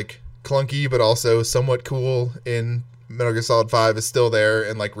that was like clunky but also somewhat cool in Metal Gear Solid 5 is still there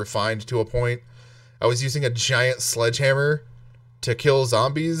and like refined to a point. I was using a giant sledgehammer to kill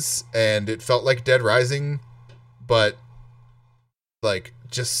zombies, and it felt like Dead Rising, but like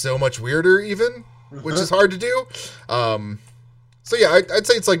just so much weirder even, which is hard to do. So yeah, I'd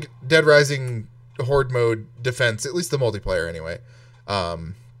say it's like Dead Rising horde mode defense, at least the multiplayer anyway.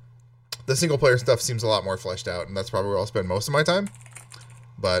 The single player stuff seems a lot more fleshed out, and that's probably where I'll spend most of my time.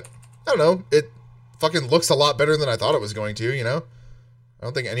 But I don't know, it fucking looks a lot better than I thought it was going to, you know? I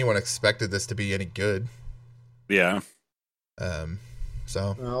don't think anyone expected this to be any good. Yeah.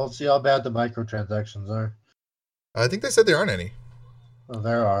 So Well, let's see how bad the microtransactions are. I think they said there aren't any. Oh,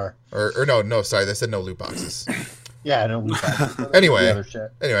 there are. Or no, sorry, they said no loot boxes. Yeah, I know. We got Anyway. the other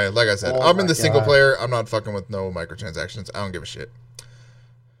shit. Anyway, like I said, Oh I'm in my the single God. player. I'm not fucking with no microtransactions. I don't give a shit.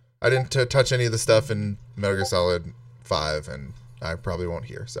 I didn't touch any of the stuff in Metal Gear Solid 5, and I probably won't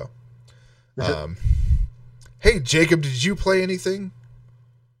here, so. Hey, Jacob, did you play anything?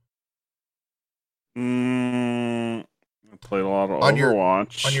 I played a lot of On your-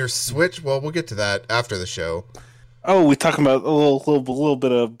 Overwatch. On your Switch? Well, we'll get to that after the show. Oh, we talking about a little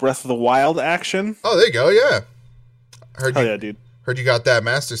bit of Breath of the Wild action. Oh, there you go, yeah. Heard Oh you, yeah, dude! heard you got that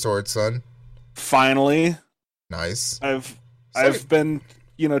Master Sword, son. Finally, Nice. I've So- been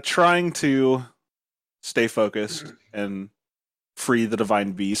trying to stay focused and free the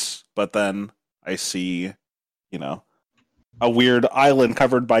divine beasts, but then I see a weird island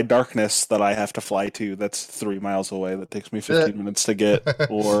covered by darkness that I have to fly to. That's 3 miles away. That takes me 15 minutes to get.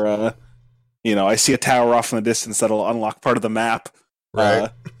 Or I see a tower off in the distance that'll unlock part of the map.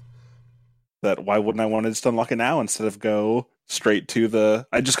 Right. That why wouldn't I want to just unlock it now instead of go straight to the?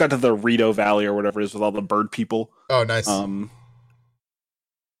 I just got to the Rito Valley or whatever it is with all the bird people. Oh, nice.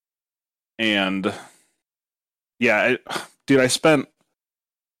 And yeah, dude, I spent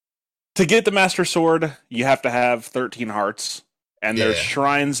to get the Master Sword. You have to have 13 hearts, and there's Yeah.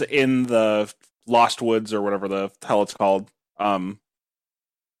 shrines in the Lost Woods or whatever the hell it's called.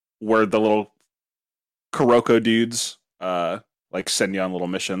 Where the little Kuroko dudes like send you on little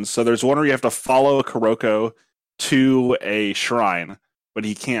missions. So there's one where you have to follow a Kuroko to a shrine, but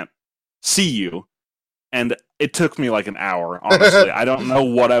he can't see you. And it took me like an hour, honestly. I don't know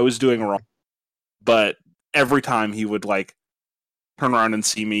what I was doing wrong, but every time he would like turn around and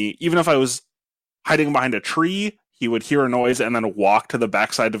see me, even if I was hiding behind a tree, he would hear a noise and then walk to the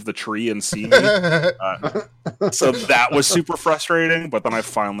backside of the tree and see me. So that was super frustrating, but then I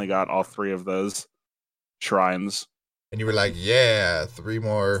finally got all 3 of those shrines. And you were like, yeah, 3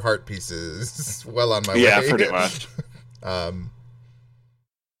 more heart pieces. Well on my way. Yeah, pretty much.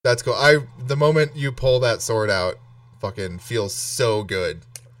 That's cool. The moment you pull that sword out, fucking feels so good.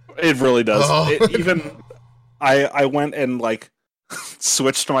 It really does. Oh. I went and like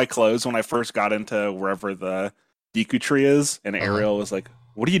switched my clothes when I first got into wherever the Deku tree is, and Ariel was like,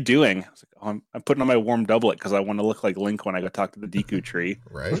 "What are you doing?" I was like, "Oh, I'm putting on my warm doublet because I want to look like Link when I go talk to the Deku tree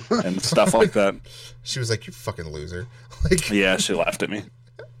Right? and stuff like that." She was like, you fucking loser. Like, Yeah, she laughed at me.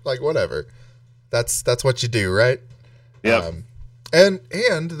 like whatever. That's what you do, right? Yep. And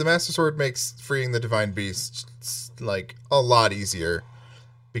the Master Sword makes freeing the Divine Beasts like a lot easier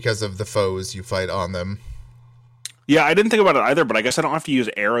because of the foes you fight on them. Yeah, I didn't think about it either, but I guess I don't have to use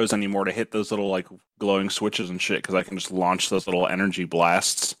arrows anymore to hit those little like glowing switches and shit because I can just launch those little energy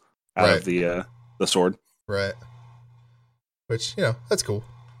blasts out of the sword. Right. Which, that's cool.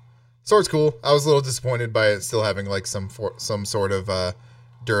 Sword's cool. I was a little disappointed by it still having like some sort of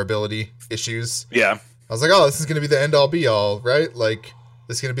durability issues. Yeah. I was like, oh, this is going to be the end all be all, right? Like,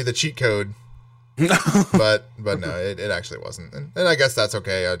 this is going to be the cheat code. But no, it actually wasn't. And I guess that's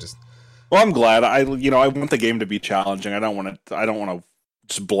okay. Well, I'm glad. I want the game to be challenging. I don't want to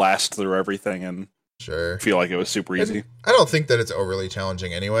just blast through everything and Sure. feel like it was super easy. And I don't think that it's overly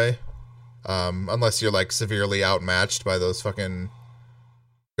challenging anyway. Unless you're like severely outmatched by those fucking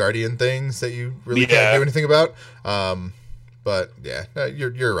guardian things that you really can't do anything about. But yeah, no,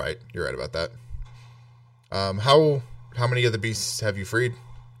 you're right. You're right about that. How many of the beasts have you freed?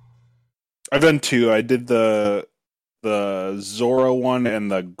 I've done 2. I did the Zoro one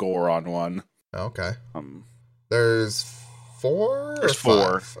and the Goron one. Okay. There's 4 There's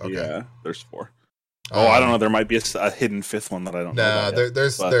or 4. 5? Okay. Yeah, there's 4. I don't know. There might be a hidden 5th one that I don't know. No, about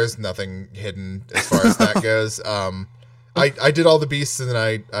yet, there's nothing hidden as far as that goes. I did all the beasts and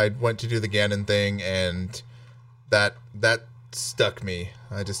then I went to do the Ganon thing and that stuck me.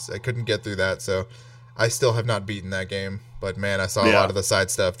 I couldn't get through that, so I still have not beaten that game. But man, I saw a lot of the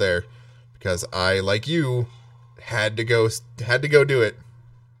side stuff there because I, like you, had to go do it.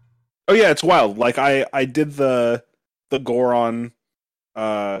 Oh yeah, it's wild. Like I did the the Goron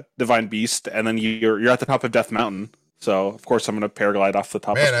Divine Beast, and then you're at the top of Death Mountain. So of course I'm going to paraglide off the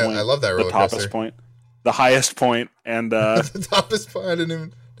top. Man, I love that roller the coaster. toppest point, the highest point, and The toppest point. I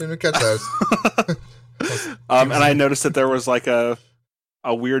didn't even catch that. and I noticed that there was like a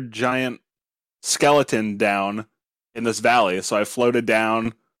weird giant skeleton down in this valley. So I floated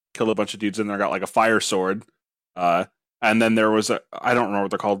down, killed a bunch of dudes in there, got like a fire sword. And then there was I don't remember what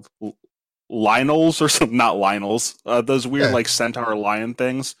they're called, Lionels or something, not Lionels. Those weird like centaur lion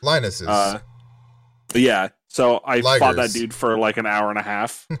things. Linuses. Yeah. So I Ligers. fought that dude for like an hour and a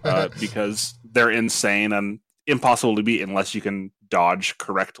half because they're insane and impossible to beat unless you can dodge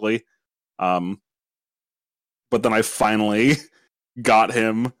correctly. But then I finally got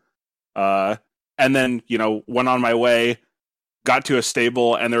him, and then went on my way, got to a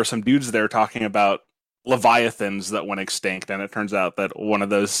stable, and there were some dudes there talking about leviathans that went extinct, and it turns out that one of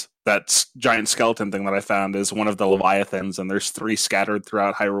those, that giant skeleton thing that I found, is one of the leviathans, and there's 3 scattered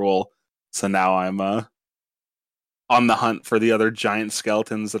throughout Hyrule. So now I'm on the hunt for the other giant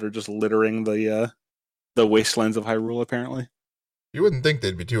skeletons that are just littering the wastelands of Hyrule, apparently. You wouldn't think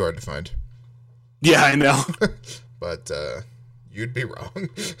they'd be too hard to find. Yeah, I know. But you'd be wrong.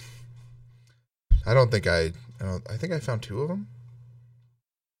 I think I found 2 of them.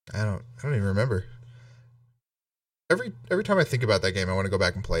 I don't even remember. Every time I think about that game, I want to go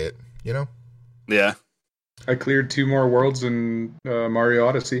back and play it, Yeah. I cleared 2 more worlds in Mario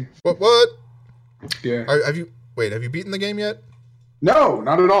Odyssey. What? Yeah. Have you beaten the game yet? No,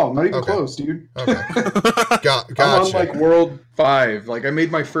 not at all. Not even Okay. close, dude. Okay. Gotcha. I'm on like world 5. Like I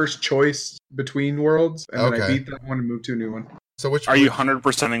made my first choice between worlds, and then I Okay. beat that one and moved to a new one. So which Are you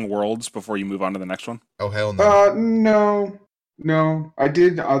 100%ing worlds before you move on to the next one? Oh hell no. No. I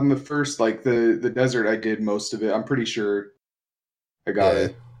did on the first, like the desert. I did most of it. I'm pretty sure I got Yeah.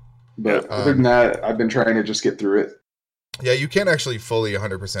 it. But Yeah. other than that, I've been trying to just get through it. Yeah, you can't actually fully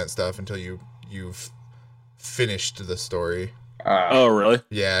 100% stuff until you've finished the story. Oh, really?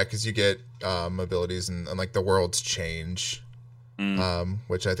 Yeah, because you get abilities and like the worlds change,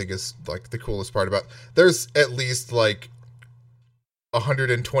 which I think is like the coolest part about. There's at least like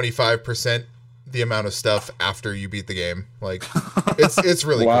 125% the amount of stuff after you beat the game. Like it's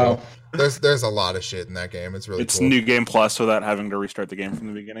really Wow. cool. There's a lot of shit in that game. It's really It's cool. New Game Plus without having to restart the game from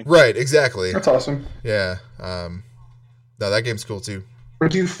the beginning. Right, exactly. That's awesome. Yeah. No, that game's cool too. I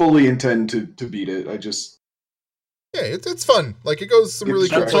do fully intend to beat it. I just Yeah, it's fun. Like it goes some really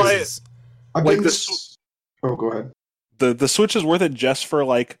cool That's why- places. I've Like been this- Oh, go ahead. The Switch is worth it just for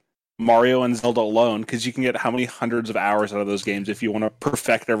like Mario and Zelda alone, because you can get how many hundreds of hours out of those games if you want to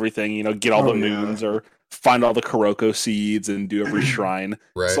perfect everything, get all Oh, the yeah. moons or find all the Kuroko seeds and do every shrine.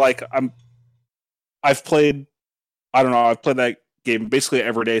 Right. It's like I've played that game basically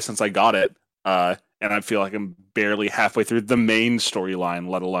every day since I got it, and I feel like I'm barely halfway through the main storyline,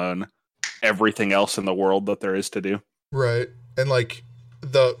 let alone everything else in the world that there is to do. Right. And like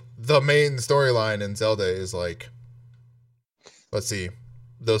the main storyline in Zelda is like, let's see,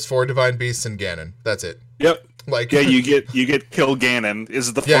 those 4 divine beasts and Ganon. That's it. Yep. Like Yeah, you get kill Ganon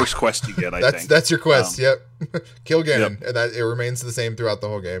is the Yeah. first quest you get, I think. that's your quest. Yep. Kill Ganon, Yep. and that it remains the same throughout the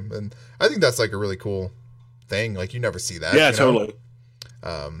whole game. And I think that's like a really cool thing. Like you never see that. Yeah, you know? totally.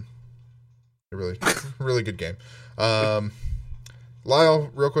 A really really good game. Lyle,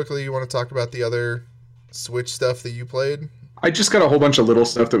 real quickly, you want to talk about the other Switch stuff that you played? I just got a whole bunch of little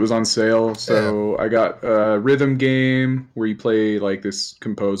stuff that was on sale. So I got a rhythm game where you play like this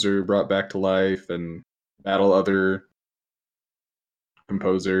composer brought back to life and battle other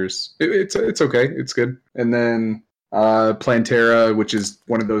composers. It's okay. It's good. And then Plantera, which is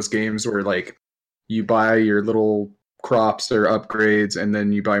one of those games where like you buy your little crops or upgrades, and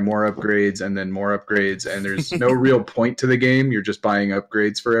then you buy more upgrades, and then more upgrades, and there's no real point to the game. You're just buying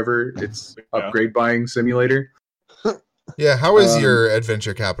upgrades forever. It's upgrade buying simulator. Yeah, how is your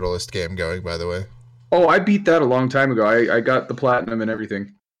adventure capitalist game going, by the way? Oh, I beat that a long time ago. I got the platinum and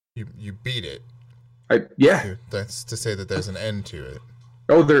everything. You beat it. Yeah. That's to say that there's an end to it.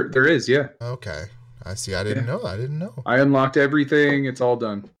 Oh, there is, yeah. Okay. I see. I didn't know. I didn't know. I unlocked everything. It's all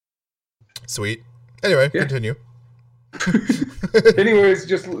done. Sweet. Anyway, Yeah. continue. Anyways,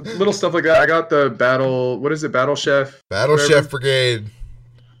 just little stuff like that. I got the Battle Chef. Battle Whatever. Chef Brigade.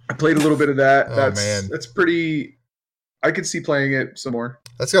 I played a little bit of that. Oh, That's man. That's pretty. I could see playing it some more.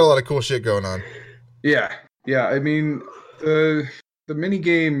 That's got a lot of cool shit going on. Yeah. I mean, the mini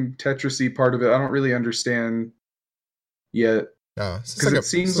game Tetrisy part of it, I don't really understand yet. Oh, it's 'Cause like it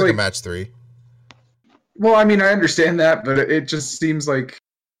seems it's like a like- match 3. Well, I mean, I understand that, but it just seems like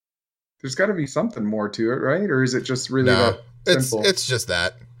there's got to be something more to it, right? Or is it just really No, that simple? it's just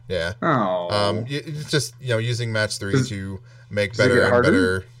that. Yeah. Oh. It's just using match 3 Does- to make does it better get and harder?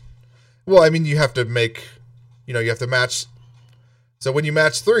 better. Well, I mean, you have to make, you have to match. So when you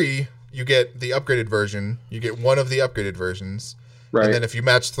match 3, you get the upgraded version. You get one of the upgraded versions. Right. And then if you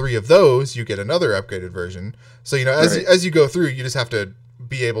match 3 of those, you get another upgraded version. So, Right. as you go through, you just have to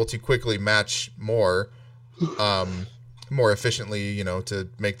be able to quickly match more efficiently, to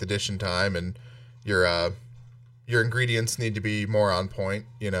make the dish in time, and your ingredients need to be more on point,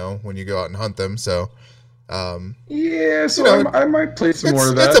 when you go out and hunt them. So, Yeah, so I might play some more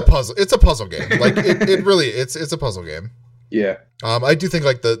of that. it's a puzzle. It's a puzzle game. Like it really, it's a puzzle game. Yeah. I do think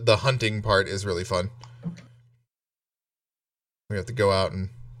like the hunting part is really fun. We have to go out and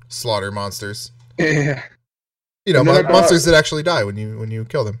slaughter monsters. Yeah. And then I bought- monsters that actually die when you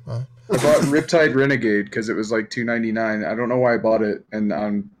kill them. I bought Riptide Renegade because it was like $2.99. I don't know why I bought it, and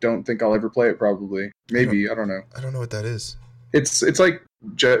don't think I'll ever play it. Probably, maybe, I don't know. I don't know what that is. It's like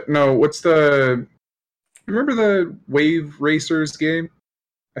what's the? Remember the Wave Racers game?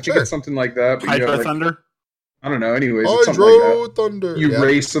 I think Sure. it's something like that. But you Hydro have, like, Thunder. I don't know. Anyways, it's something like Hydro that. Thunder. You Yeah.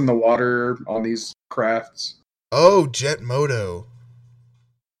 race in the water on these crafts. Oh, Jet Moto.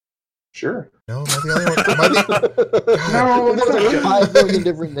 Sure. No, am I the only one? Am I the- God, No, it's not There's Jet- 5 million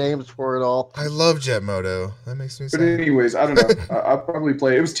different names for it all. I love Jet Moto. That makes me But sad. anyways, I don't know. I'll probably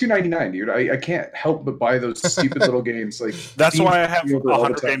play. It was $2.99, dude. I can't help but buy those stupid little games. Like That's Steam why I have takes me over all the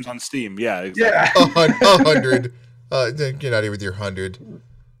 100 time. games on Steam. Yeah, exactly. Yeah. 100. Get out of here with your 100.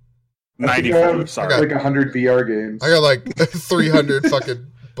 I think I 94. have, Sorry. like 100 VR games. I got like 300 fucking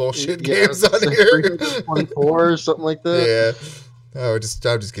bullshit Yeah, games on it's like here. 324 or something like that. Yeah. Oh, I'm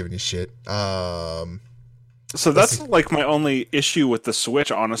just giving you shit. So that's like my only issue with the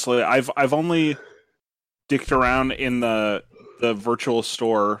Switch. Honestly, I've only dicked around in the virtual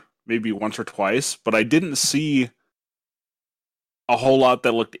store maybe once or twice, but I didn't see a whole lot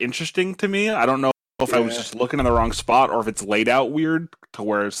that looked interesting to me. I don't know if I was Yeah. just looking in the wrong spot or if it's laid out weird to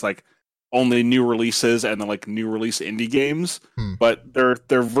where it's like only new releases and then like new release indie games. But their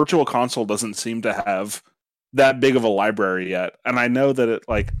virtual console doesn't seem to have that big of a library yet. And I know that it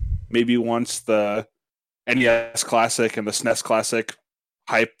like maybe once the NES Classic and the SNES Classic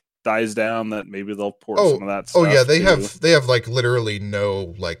hype dies down, that maybe they'll port some of that stuff. Oh yeah, they to- have like literally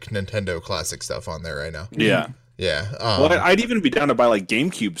no like Nintendo classic stuff on there right now. Yeah. Yeah. Well, I'd even be down to buy like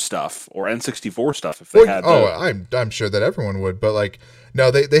GameCube stuff or N64 stuff if they had. I'm sure that everyone would, but like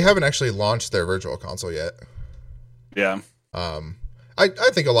no, they haven't actually launched their virtual console yet. Yeah. I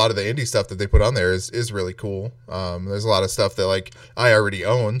think a lot of the indie stuff that they put on there is really cool. There's a lot of stuff that like I already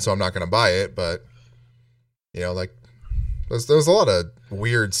own, so I'm not going to buy it, but like there's a lot of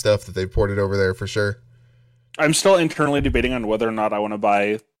weird stuff that they ported over there for sure. I'm still internally debating on whether or not I want to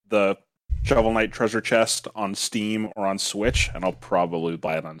buy the Shovel Knight Treasure Chest on Steam or on Switch, and I'll probably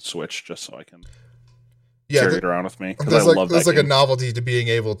buy it on Switch just so I can carry it around with me. Because I love that there's like a game. novelty to being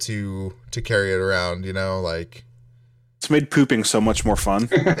able to carry it around, like It's made pooping so much more fun.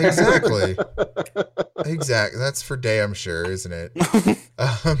 exactly. That's for damn sure, isn't it?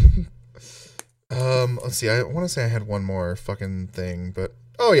 Let's see. I want to say I had one more fucking thing, but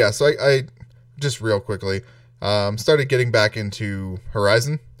oh yeah. So I just real quickly started getting back into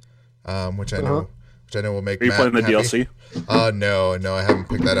Horizon, which I know will make. Are you Matt playing the happy. DLC? No, I haven't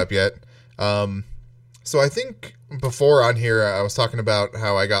picked that up yet. So I think before on here I was talking about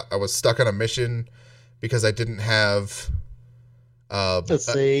how I was stuck on a mission because I didn't have A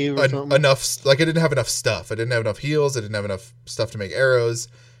save or something. enough. Like I didn't have enough stuff. I didn't have enough heals. I didn't have enough stuff to make arrows.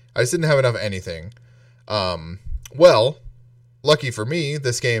 I just didn't have enough anything. Well, lucky for me,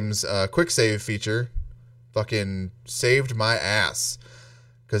 this game's quick save feature fucking saved my ass.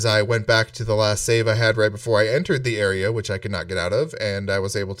 Because I went back to the last save I had right before I entered the area, which I could not get out of, and I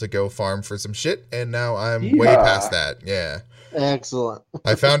was able to go farm for some shit, and now I'm way past that. Yeah. Excellent.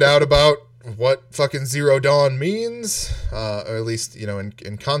 I found out about what fucking Zero Dawn means, or at least,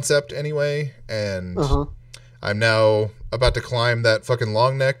 in concept anyway, and I'm now about to climb that fucking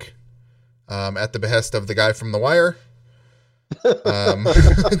long neck at the behest of the guy from The Wire.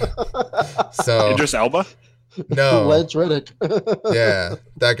 So Idris Elba? no, Lance Reddick. yeah,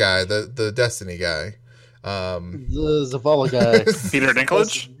 that guy, the Destiny guy. The Zavala guy. Peter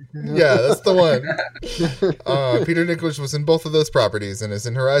Dinklage? Yeah, that's the one. Peter Dinklage was in both of those properties and is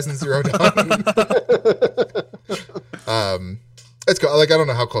in Horizon Zero Dawn. It's cool. Like I don't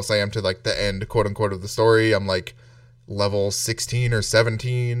know how close I am to like the end, quote unquote, of the story. I'm like level 16 or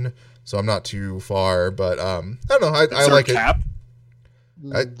 17, so I'm not too far. But I don't know. I there like a cap?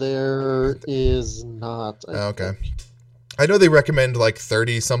 There is not. I Okay. think. I know they recommend like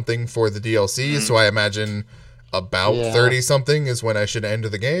 30 something for the DLC, so I imagine about Yeah. 30 something is when I should end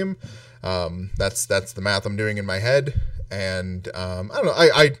the game. That's the math I'm doing in my head. And I don't know.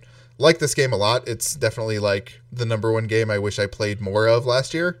 I like this game a lot. It's definitely like the number one game I wish I played more of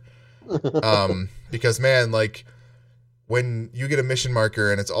last year. Because man, like when you get a mission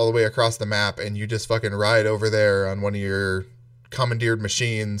marker and it's all the way across the map and you just fucking ride over there on one of your commandeered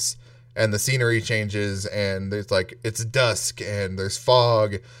machines and the scenery changes and there's like, it's dusk and there's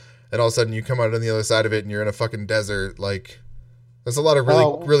fog and all of a sudden you come out on the other side of it and you're in a fucking desert. Like there's a lot of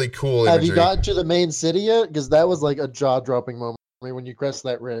really cool imagery. Have you gotten to the main city yet? Because that was like a jaw-dropping moment for me when you crest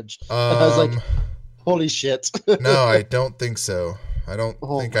that ridge. And I was like, holy shit. No, I don't think so. I don't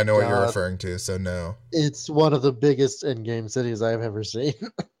Oh think my I know what you're God. referring to, so no. It's one of the biggest in-game cities I've ever seen.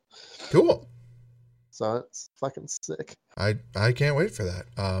 Cool. So it's fucking sick. I can't wait for that.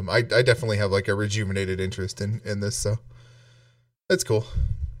 I definitely have like a rejuvenated interest in this, so it's cool.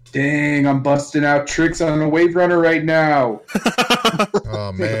 Dang, I'm busting out tricks on a Wave Runner right now.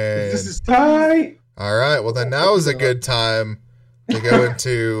 Oh man. This is tight. All right, well then now is a good time to go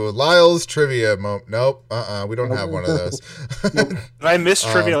into Lyle's trivia moment. Nope, we don't have one of those. Did I miss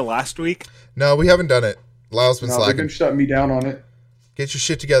trivia last week? No, we haven't done it. Lyle's been No, they've slacking. been shutting me down on it. Get your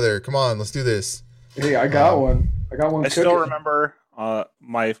shit together. Come on, let's do this. Hey, I got one. I got one. I still cooking. remember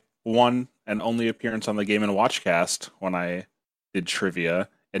my one and only appearance on the Game and Watchcast when I did trivia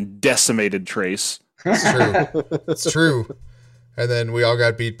and decimated Trace. It's true. It's true. And then we all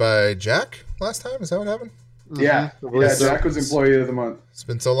got beat by Jack last time. Is that what happened? Yeah, Mhm. yeah. Jack was Employee of the Month. It's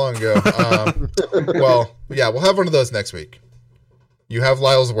been so long ago. Well, yeah, we'll have one of those next week. You have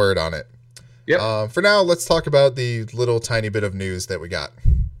Lyle's word on it. Yep. For now, let's talk about the little tiny bit of news that we got.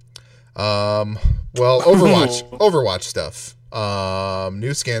 Well, Overwatch stuff.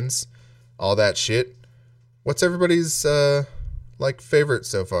 New skins, all that shit. What's everybody's like favorite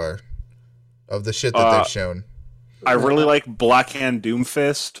so far of the shit that they've shown? I really like Blackhand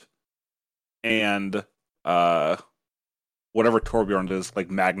Doomfist and whatever Torbjorn is, like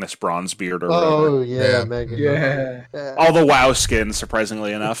Magnus Bronzebeard or whatever. Oh, yeah. Yeah. Megan. Yeah. All the WoW skins,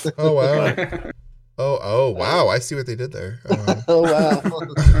 surprisingly enough. Oh wow. Oh wow! I see what they did there. Oh, wow.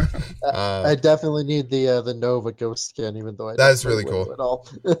 I Uh, definitely need the Nova Ghost skin, even though I That don't is really play WoW cool. at all.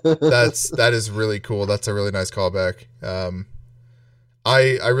 that is really cool. That's a really nice callback.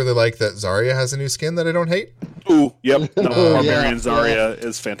 I really like that Zarya has a new skin that I don't hate. Ooh, yep. No, Oh, Barbarian yeah, Zarya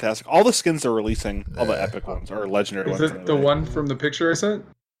is fantastic. All the skins they're releasing, all the epic ones or legendary Is ones. it the one from the picture I sent?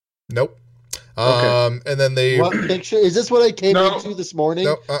 Nope. Okay. And then they What picture? Is this what I came No. into this morning?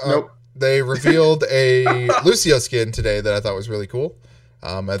 nope, Nope. They revealed a Lucio skin today that I thought was really cool.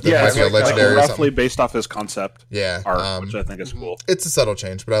 That might be a it's like legendary or roughly something. based off his concept Yeah. art, which I think is cool. It's a subtle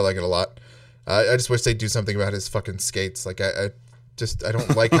change, but I like it a lot. I just wish they'd do something about his fucking skates. Like I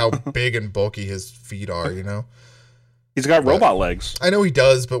don't like how big and bulky his feet are. You know. He's got robot legs. I know he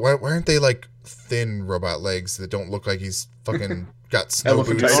does, but why aren't they like thin robot legs that don't look like he's fucking got snow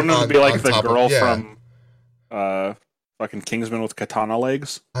Elephant boots? I don't know on- to be like on the top of- girl yeah. from fucking Kingsman with katana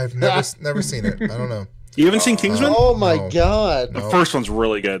legs. I've never seen it. I don't know. You haven't seen Kingsman? Oh my No. god. The No. first one's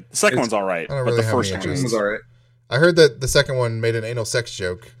really good. The second It's- one's all right, I don't but really the have first any one interest. It was alright. I heard that the second one made an anal sex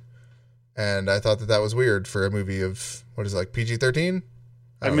joke, and I thought that was weird for a movie of what is it, like PG-13.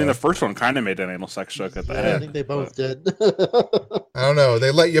 I mean, the first one kind of made an anal sex joke at the Yeah, I end. think they both did. I don't know. They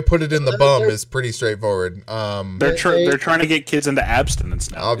let you put it in the bum is pretty straightforward. They're they're trying to get kids into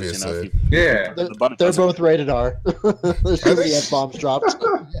abstinence now. 'cause, Obviously. if you- Yeah. the butt They're doesn't- both rated R. There's gonna be F-bombs dropped.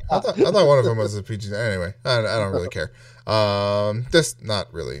 I thought one of them was a PG. Anyway, I don't really care. Just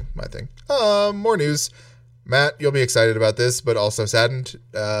not really my thing. More news. Matt, you'll be excited about this, but also saddened.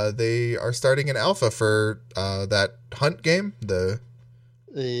 They are starting an alpha for that Hunt game, the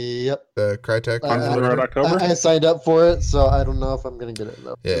Yep. Crytek. Hunt for the Red October? I signed up for it, so I don't know if I'm gonna get it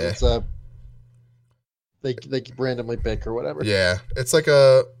though. Yeah. It's they randomly pick or whatever. Yeah, it's like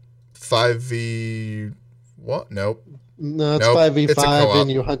a 5v. What? Nope. No, it's Nope, 5v5 it's a co-op.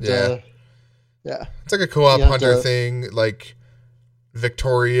 and you hunt. Yeah. Yeah. It's like a co-op You have hunter to- thing, like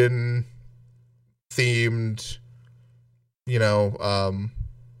Victorian themed,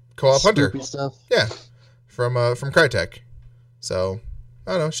 co-op hunter. Spoopy stuff. Yeah, from Crytek. So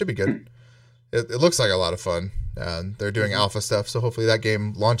I don't know, it should be good. It looks like a lot of fun. They're doing alpha stuff, so hopefully that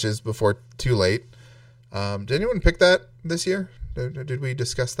game launches before too late. Did anyone pick that this year? Did we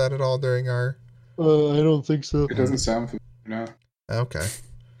discuss that at all during our? I don't think so. It doesn't sound familiar. No. Okay,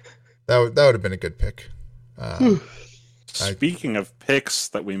 that would have been a good pick. Speaking of picks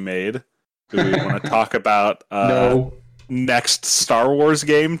that we made, do we want to talk about No. next Star Wars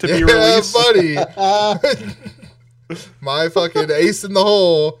game to be Yeah, released? buddy. My fucking ace in the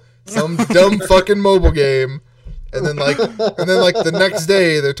hole. Some dumb fucking mobile game. And then like the next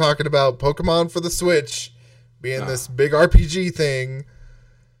day they're talking about Pokemon for the Switch being this big RPG thing.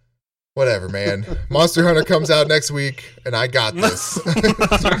 Whatever, man. Monster Hunter comes out next week, and I got this.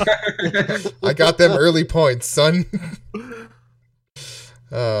 I got them early points, son.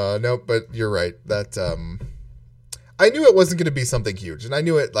 No, but you're right. That I knew it wasn't going to be something huge, and I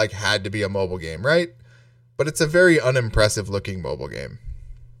knew it like had to be a mobile game, right? But it's a very unimpressive looking mobile game.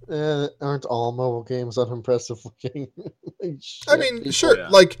 Aren't all mobile games unimpressive looking? I mean, sure. Yeah.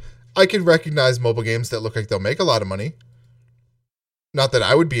 Like, I can recognize mobile games that look like they'll make a lot of money. Not that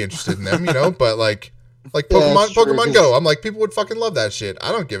I would be interested in them, but like Pokemon Go. I'm like, people would fucking love that shit.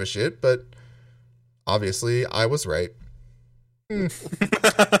 I don't give a shit, but obviously I was right.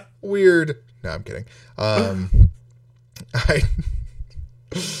 Weird. No, I'm kidding.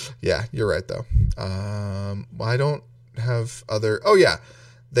 Yeah, you're right though. I don't have other. Oh yeah,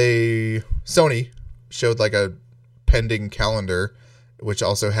 Sony showed like a pending calendar, which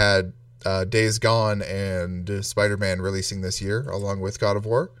also had Days Gone and Spider-Man releasing this year, along with God of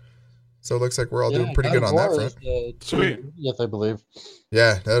War. So it looks like we're all doing pretty good on that front. Sweet. Yes, I believe.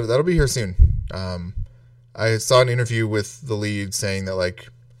 Yeah, that'll be here soon. I saw an interview with the lead saying that like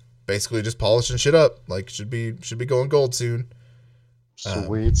basically just polishing shit up, like should be going gold soon.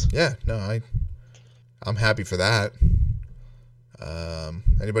 Sweet. Yeah, no, I'm happy for that.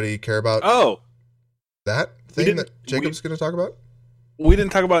 Anybody care about that thing that Jacob's going to talk about? We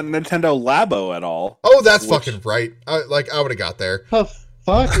didn't talk about Nintendo Labo at all. Oh, that's fucking right. I would have got there. The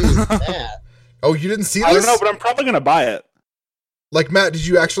fuck is that? Oh, you didn't see this? I don't know, but I'm probably going to buy it. Like, Matt, did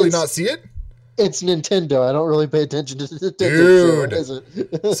you actually not see it? It's Nintendo. I don't really pay attention to Nintendo. Dude. So, is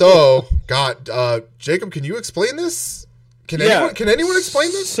it? So, God, Jacob, can you explain this? Can anyone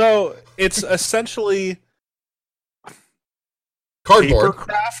explain this? So, it's essentially cardboard.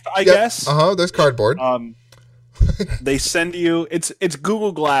 Papercraft, I guess. There's cardboard. They send you it's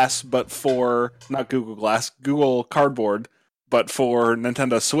Google Glass, but for not Google Glass, Google Cardboard, but for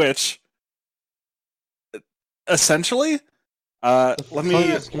Nintendo Switch. Essentially,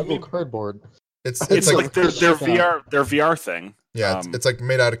 Google Cardboard. It's like their VR thing. Yeah, it's like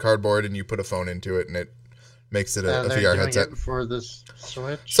made out of cardboard, and you put a phone into it, and it makes it a VR headset for this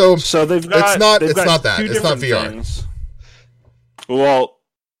Switch. So they've got it's not that. It's not VR. Things. Well,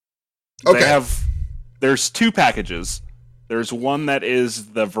 okay. There's two packages. There's one that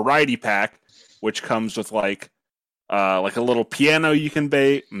is the variety pack, which comes with like a little piano you can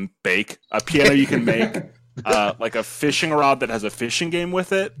bake, a piano you can make, like a fishing rod that has a fishing game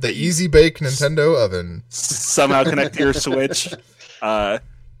with it. The Easy Bake Nintendo oven. Somehow connect to your Switch.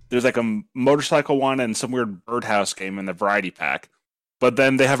 There's like a motorcycle one and some weird birdhouse game in the variety pack. But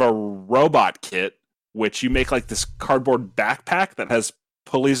then they have a robot kit, which you make like this cardboard backpack that has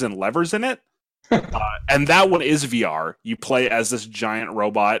pulleys and levers in it. And that one is VR. You play as this giant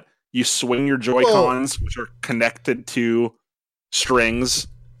robot. You swing your Joy-Cons, which are connected to strings,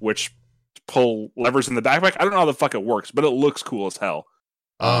 which pull levers in the backpack. I don't know how the fuck it works, but it looks cool as hell.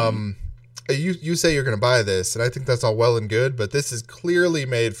 You say you're going to buy this, and I think that's all well and good, but this is clearly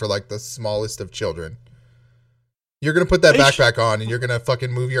made for like the smallest of children. You're going to put that backpack on, and you're going to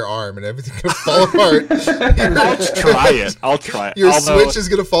fucking move your arm, and everything's going to fall apart. I'll try it. Your Switch is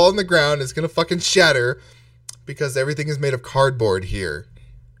going to fall on the ground. It's going to fucking shatter because everything is made of cardboard here.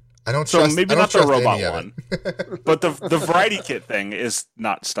 I don't trust. Maybe not the robot one, it. but the variety kit thing is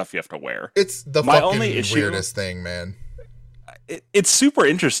not stuff you have to wear. It's the fucking weirdest thing, man. It's super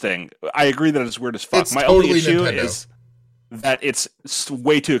interesting. I agree that it's weird as fuck. My totally only issue Nintendo. is that it's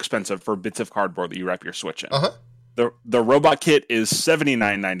way too expensive for bits of cardboard that you wrap your Switch in. The robot kit is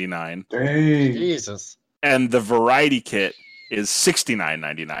 $79.99. Dang. Jesus. And the variety kit is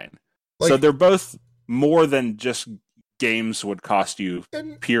 $69.99. Like, so they're both more than just games would cost you,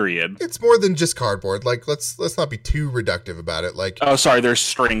 period. It's more than just cardboard. Like, let's not be too reductive about it. Like, oh, sorry, there's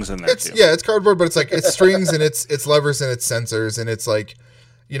strings in there too. Yeah, it's cardboard, but it's like it's strings and it's levers and it's sensors, and it's like,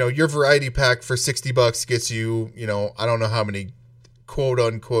 your variety pack for $60 gets you, I don't know how many quote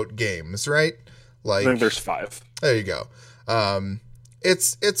unquote games, right? Like, I think there's 5. There you go.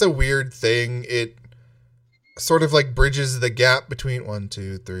 It's a weird thing. It sort of like bridges the gap between 1,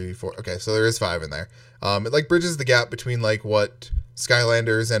 2, 3, 4. Okay, so there is 5 in there. It like bridges the gap between like what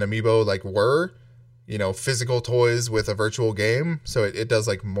Skylanders and Amiibo like were, physical toys with a virtual game. So it does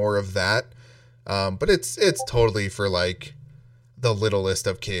like more of that. But it's totally for like the littlest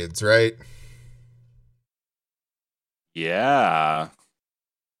of kids, right? Yeah.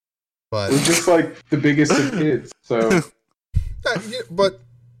 But we're just like the biggest of kids, so. But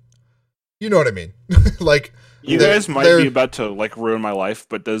you know what I mean. Like, you guys might be about to like ruin my life,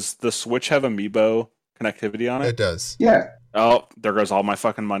 but does the Switch have Amiibo connectivity on It it? does. Yeah. Oh, there goes all my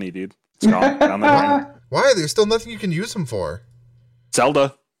fucking money, dude. It's gone down the drain. Why? There's still nothing you can use them for.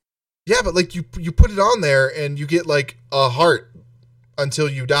 Zelda. Yeah, but like you put it on there and you get like a heart until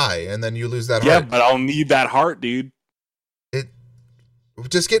you die, and then you lose that Yeah, heart. but I'll need that heart, dude.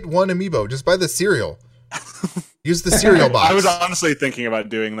 Just get one amiibo. Just buy the cereal. Use the cereal box. I was honestly thinking about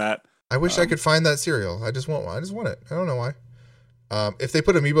doing that. I wish I could find that cereal. I just want one. I just want it. I don't know why. If they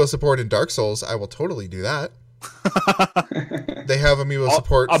put amiibo support in Dark Souls, I will totally do that. They have amiibo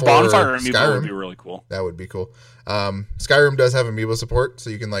support A for bonfire amiibo Skyrim. would be really cool. That would be cool. Skyrim does have amiibo support, so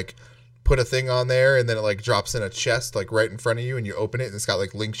you can like put a thing on there, and then it like drops in a chest like right in front of you, and you open it, and it's got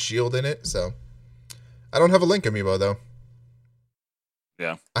like Link's shield in it. So I don't have a Link amiibo though.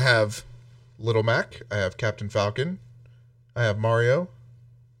 Yeah. I have Little Mac. I have Captain Falcon. I have Mario,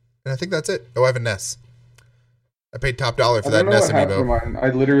 and I think that's it. Oh, I have a Ness. I paid top dollar for I that don't know Ness what happened to amiibo. mine. I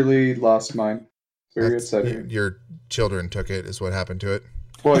literally lost mine. Very That's- upsetting. Your children took it, is what happened to it.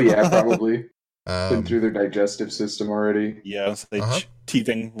 Well, yeah, probably. Been Um, through their digestive system already. Yeah, so they Uh-huh.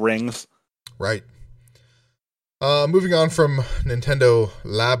 teething rings. Right. Moving on from Nintendo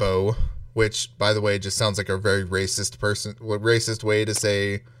Labo, which, by the way, just sounds like a very racist way to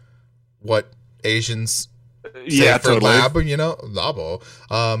say what Asians say Yeah, for totally. lab, you know, Labo.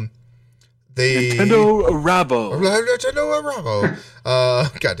 They Nintendo Rabo. Nintendo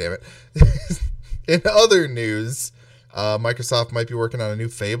Labo. God damn it. In other news, Microsoft might be working on a new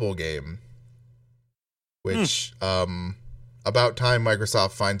Fable game, which about time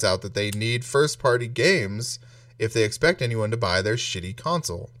Microsoft finds out that they need first-party games if they expect anyone to buy their shitty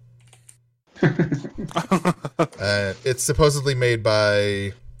console. It's supposedly made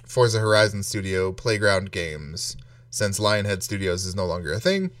by Forza Horizon studio Playground Games, since Lionhead Studios is no longer a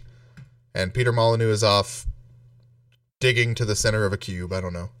thing, and Peter Molyneux is off digging to the center of a cube. I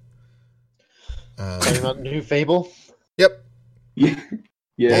don't know. Talking about new Fable. Yep. Yeah. What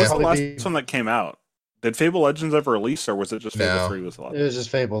Yeah. was the Probably last one that came out? Did Fable Legends ever release, or was it just Fable No. 3 was the last? It was just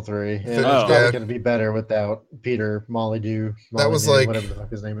Fable 3. And Oh. it's probably Yeah. going to be better without Peter Molyneux. That was Molyneux, like- whatever the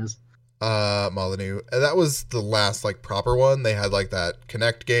fuck his name is. Molyneux. And that was the last like proper one. They had like that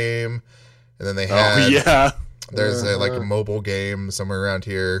Connect game, and then they Oh, had yeah. there's a, like a Uh-huh. mobile game somewhere around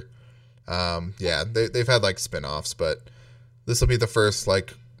here. Yeah, they've had like spin-offs, but this will be the first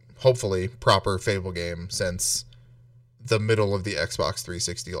like hopefully proper Fable game since the middle of the Xbox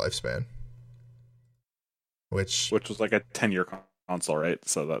 360 lifespan. Which Which was like a 10-year console, right?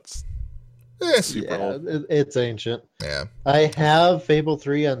 So that's eh, super Yeah, old. it's ancient. yeah. I have Fable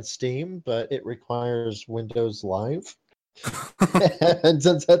 3 on Steam, but it requires Windows Live. And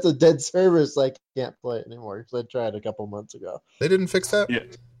since that's a dead service, I can't play it anymore because I tried a couple months ago. They didn't fix that? Yeah.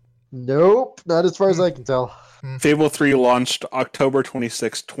 Nope, not as far as I can tell. Fable 3 launched October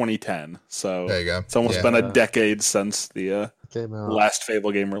 26, 2010. So There you go. it's almost Yeah. been a decade since the Came out. last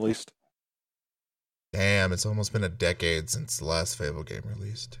Fable game released. Damn, it's almost been a decade since the last Fable game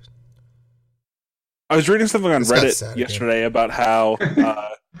released. I was reading something on This got Reddit sad again. yesterday about how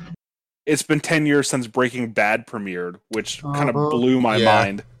it's been 10 years since Breaking Bad premiered, which kind of Uh-huh. blew my Yeah.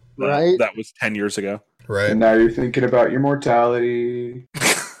 mind. Right? That was 10 years ago. Right? And now you're thinking about your mortality.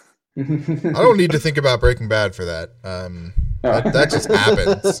 I don't need to think about Breaking Bad for that. That just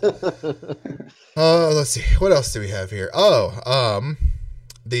happens. Let's see. What else do we have here?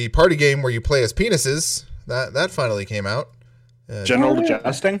 The party game where you play as penises. That finally came out. General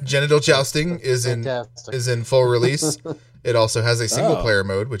jousting? Genital jousting is Fantastic. in full release. It also has a single Oh. player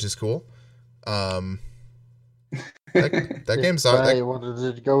mode, which is cool. That game's If I that,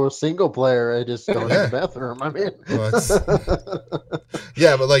 wanted to go single player, I just go in Yeah. the bathroom. I mean, well,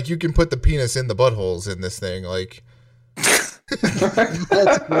 yeah, but like you can put the penis in the buttholes in this thing. Like that's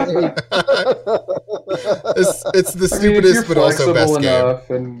great. it's the I mean, if stupidest you're but also best flexible game. enough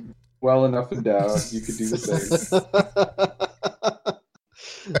and well enough endowed, you could do the same.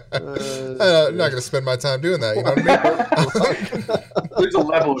 I'm not gonna spend my time doing that. You know what I mean? There's a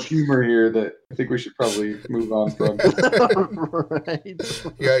level of humor here that I think we should probably move on from. Right.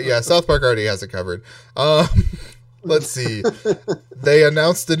 Yeah. South Park already has it covered. Let's see. They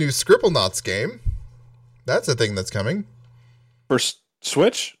announced the new Scribblenauts game. That's a thing that's coming For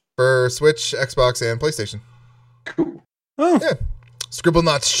Switch? for Switch, Xbox, and PlayStation. Cool. Oh, Yeah.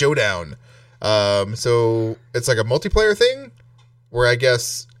 Scribblenauts Showdown. So it's like a multiplayer thing where I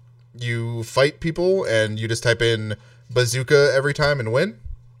guess you fight people and you just type in bazooka every time and win.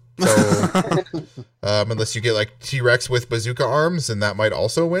 So unless you get like T-Rex with bazooka arms, and that might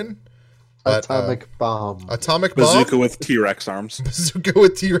also win. But, Atomic bomb. Atomic Bomb. Bazooka with T-Rex arms. Bazooka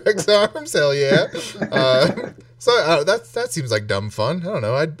with T-Rex arms, hell yeah! So that seems like dumb fun. I don't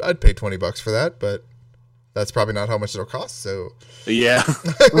know. I'd pay $20 for that, but That's probably not how much it'll cost, so Yeah.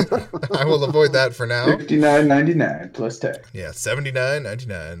 I will avoid that for now. $59.99 plus tax. Yeah,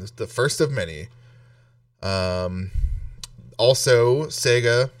 $79.99. The first of many. Also,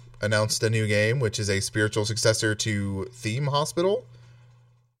 Sega announced a new game, which is a spiritual successor to Theme Hospital.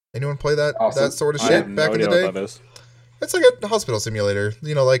 Anyone play that Awesome. that sort of I shit have no back in the idea day? what that is. It's like a hospital simulator,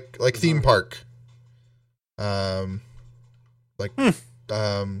 like theme park. You know what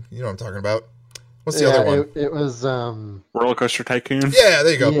I'm talking about. What's the other one? It was Roller Coaster Tycoon. Yeah,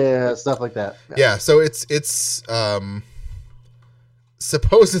 there you go. yeah, stuff like that. Yeah, so it's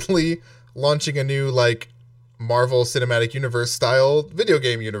supposedly launching a new like Marvel Cinematic Universe style video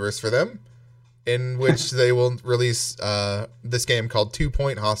game universe for them, in which they will release this game called 2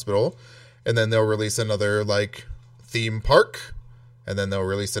 Point Hospital, and then they'll release another like theme park, and then they'll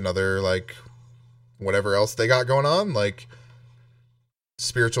release another like whatever else they got going on, like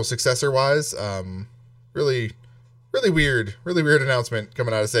spiritual successor wise. Really weird announcement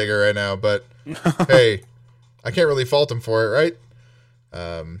coming out of Sega right now, but hey, I can't really fault them for it, right?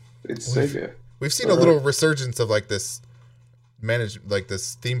 It's Sega. We've seen a little resurgence of like this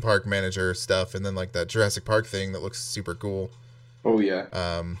this theme park manager stuff, and then like that Jurassic Park thing that looks super cool. Oh yeah.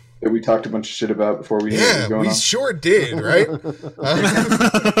 That we talked a bunch of shit about before we knew what was Yeah, going we on. sure did, right?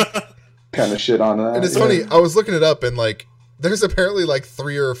 Kind of shit on that. And it's yeah. funny, I was looking it up, and like there's apparently like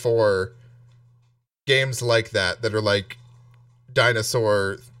 3 or 4 games like that are like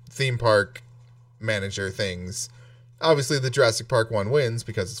dinosaur theme park manager things. Obviously the Jurassic Park one wins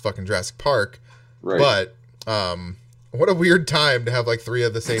because it's fucking Jurassic Park. Right. But what a weird time to have like 3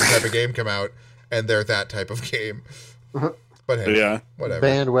 of the same type of game come out, and they're that type of game. But hey, Yeah. whatever.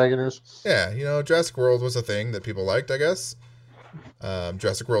 Bandwagoners. Yeah, Jurassic World was a thing that people liked, I guess.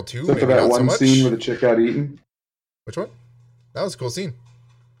 Jurassic World 2, Except for maybe that not so one much. scene where the chick got eaten. Which one? That was a cool scene.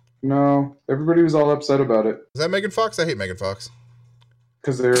 No, everybody was all upset about it. Is that Megan Fox? I hate Megan Fox.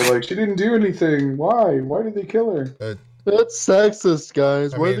 Because they were like, she didn't do anything. Why? Why did they kill her? That's sexist,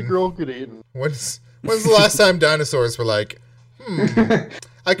 guys. I Why the mean- girl get eaten? When's the last time dinosaurs were like,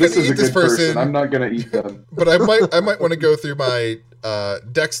 I could This is eat a this good person. person, I'm not going to eat them. but I might want to go through my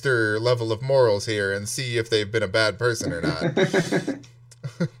Dexter level of morals here and see if they've been a bad person or not.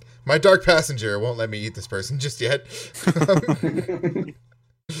 My dark passenger won't let me eat this person just yet.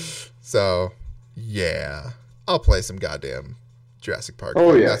 So, yeah. I'll play some goddamn Jurassic Park.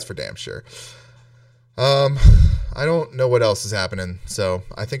 Oh, yeah. That's for damn sure. I don't know what else is happening, so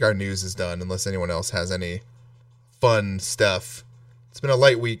I think our news is done unless anyone else has any fun stuff. It's been a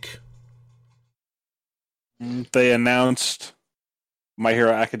light week. They announced My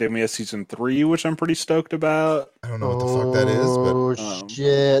Hero Academia Season 3, which I'm pretty stoked about. I don't know what the fuck that is, but Oh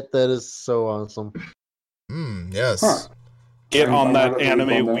shit, that is so awesome. yes. Huh. Get I'm on that really anime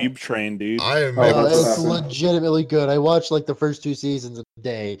on that. weeb train, dude. I am Oh, that's It's happened. legitimately good. I watched like the first 2 seasons in a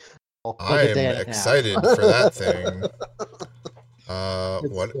day. Like I a day am and a half. excited for that thing.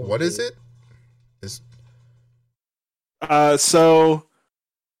 It's What is it? So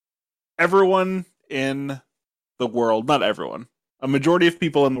everyone in the world, not everyone, a majority of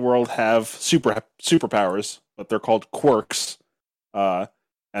people in the world have superpowers, but they're called quirks. And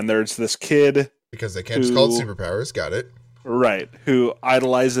there's this kid, Because they can't just call it Who- superpowers. Got it. right, who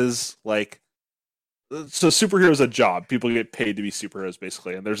idolizes like. So superheroes a job. People get paid to be superheroes,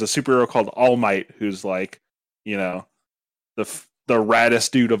 basically. And there's a superhero called All Might, who's like, the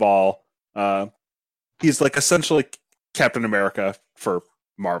raddest dude of all. He's like essentially Captain America for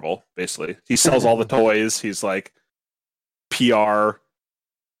Marvel, basically. He sells all the toys. He's like PR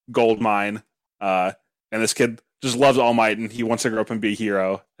gold mine. And this kid just loves All Might, and he wants to grow up and be a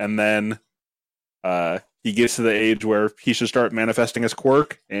hero. And then he gets to the age where he should start manifesting his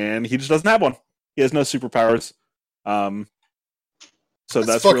quirk, and he just doesn't have one. He has no superpowers. So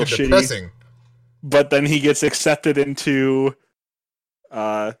that's real fucking shitty. depressing. But then he gets accepted into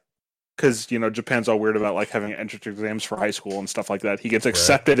because Japan's all weird about like having entrance exams for high school and stuff like that. He gets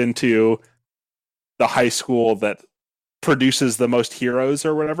accepted into the high school that produces the most heroes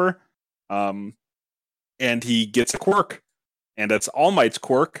or whatever. And he gets a quirk, and it's All Might's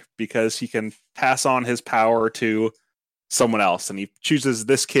quirk because he can pass on his power to someone else, and he chooses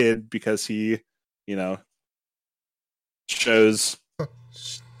this kid because he shows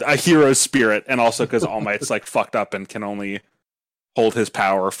a hero's spirit, and also because All Might's like fucked up and can only hold his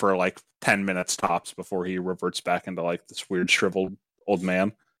power for like 10 minutes tops before he reverts back into like this weird shriveled old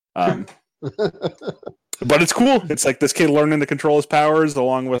man. But it's cool. It's like this kid learning to control his powers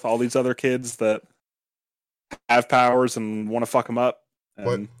along with all these other kids that have powers and want to fuck him up.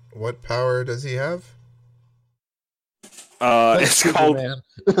 And What power does he have? It's called Superman.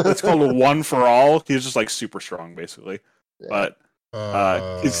 it's called a One for All. He's just like super strong, basically. But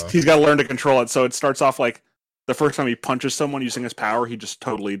he's got to learn to control it. So it starts off like the first time he punches someone using his power, he just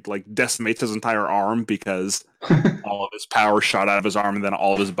totally like decimates his entire arm because all of his power shot out of his arm, and then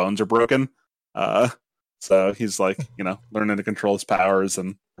all of his bones are broken. So he's like, learning to control his powers.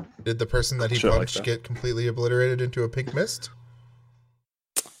 And did the person that he shit like punched that. get completely obliterated into a pink mist?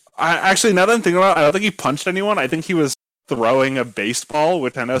 Actually, now that I'm thinking about it, I don't think he punched anyone. I think he was throwing a baseball,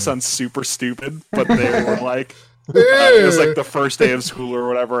 which I know sounds super stupid, but they were like, it was like the first day of school or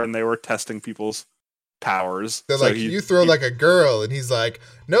whatever, and they were testing people's powers. They're So like, you throw like a girl, and he's like,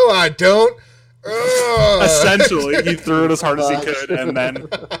 no, I don't. Ugh. Essentially, he threw it as hard as he could, and then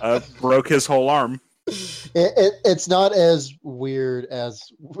broke his whole arm. It's not as weird as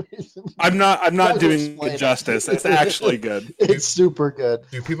I'm not Try to doing explain it it. justice. It's actually good. It's super good.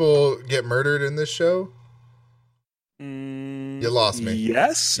 Do people get murdered in this show? You lost me.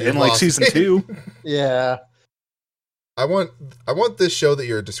 Yes, You in like lost season me. 2. Yeah. I want this show that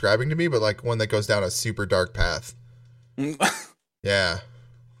you're describing to me, but like one that goes down a super dark path. Yeah,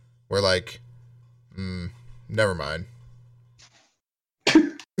 where like, never mind.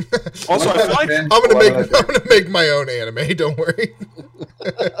 Also, I feel like I'm gonna make my own anime. Don't worry.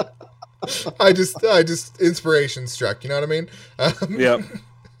 I just inspiration struck. You know what I mean? Yep.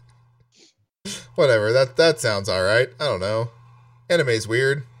 Whatever. That sounds all right. I don't know. Anime's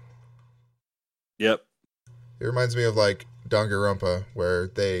weird. Yep. It reminds me of like Danganronpa, where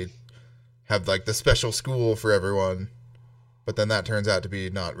they have like the special school for everyone, but then that turns out to be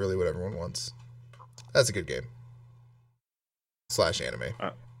not really what everyone wants. That's a good game. / anime.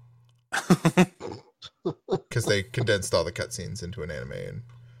 Because they condensed all the cutscenes into an anime, and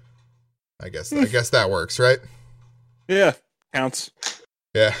I guess that works, right? Yeah, counts.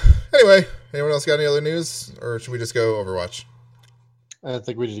 Yeah. Anyway, anyone else got any other news, or should we just go Overwatch? I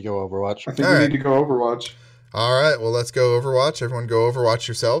think we need to go Overwatch. I think All we right. need to go Overwatch. All right, well, let's go Overwatch. Everyone go Overwatch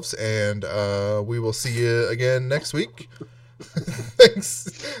yourselves, and we will see you again next week. Thanks.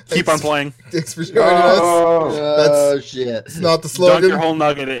 Keep on playing. Thanks for joining us. Oh, Oh shit! It's not the Dunk slogan. your whole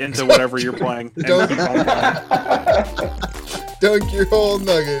nugget into whatever you're playing. And Dunk- keep on playing. Dunk your whole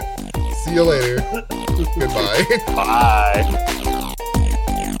nugget. See you later. Goodbye. Bye.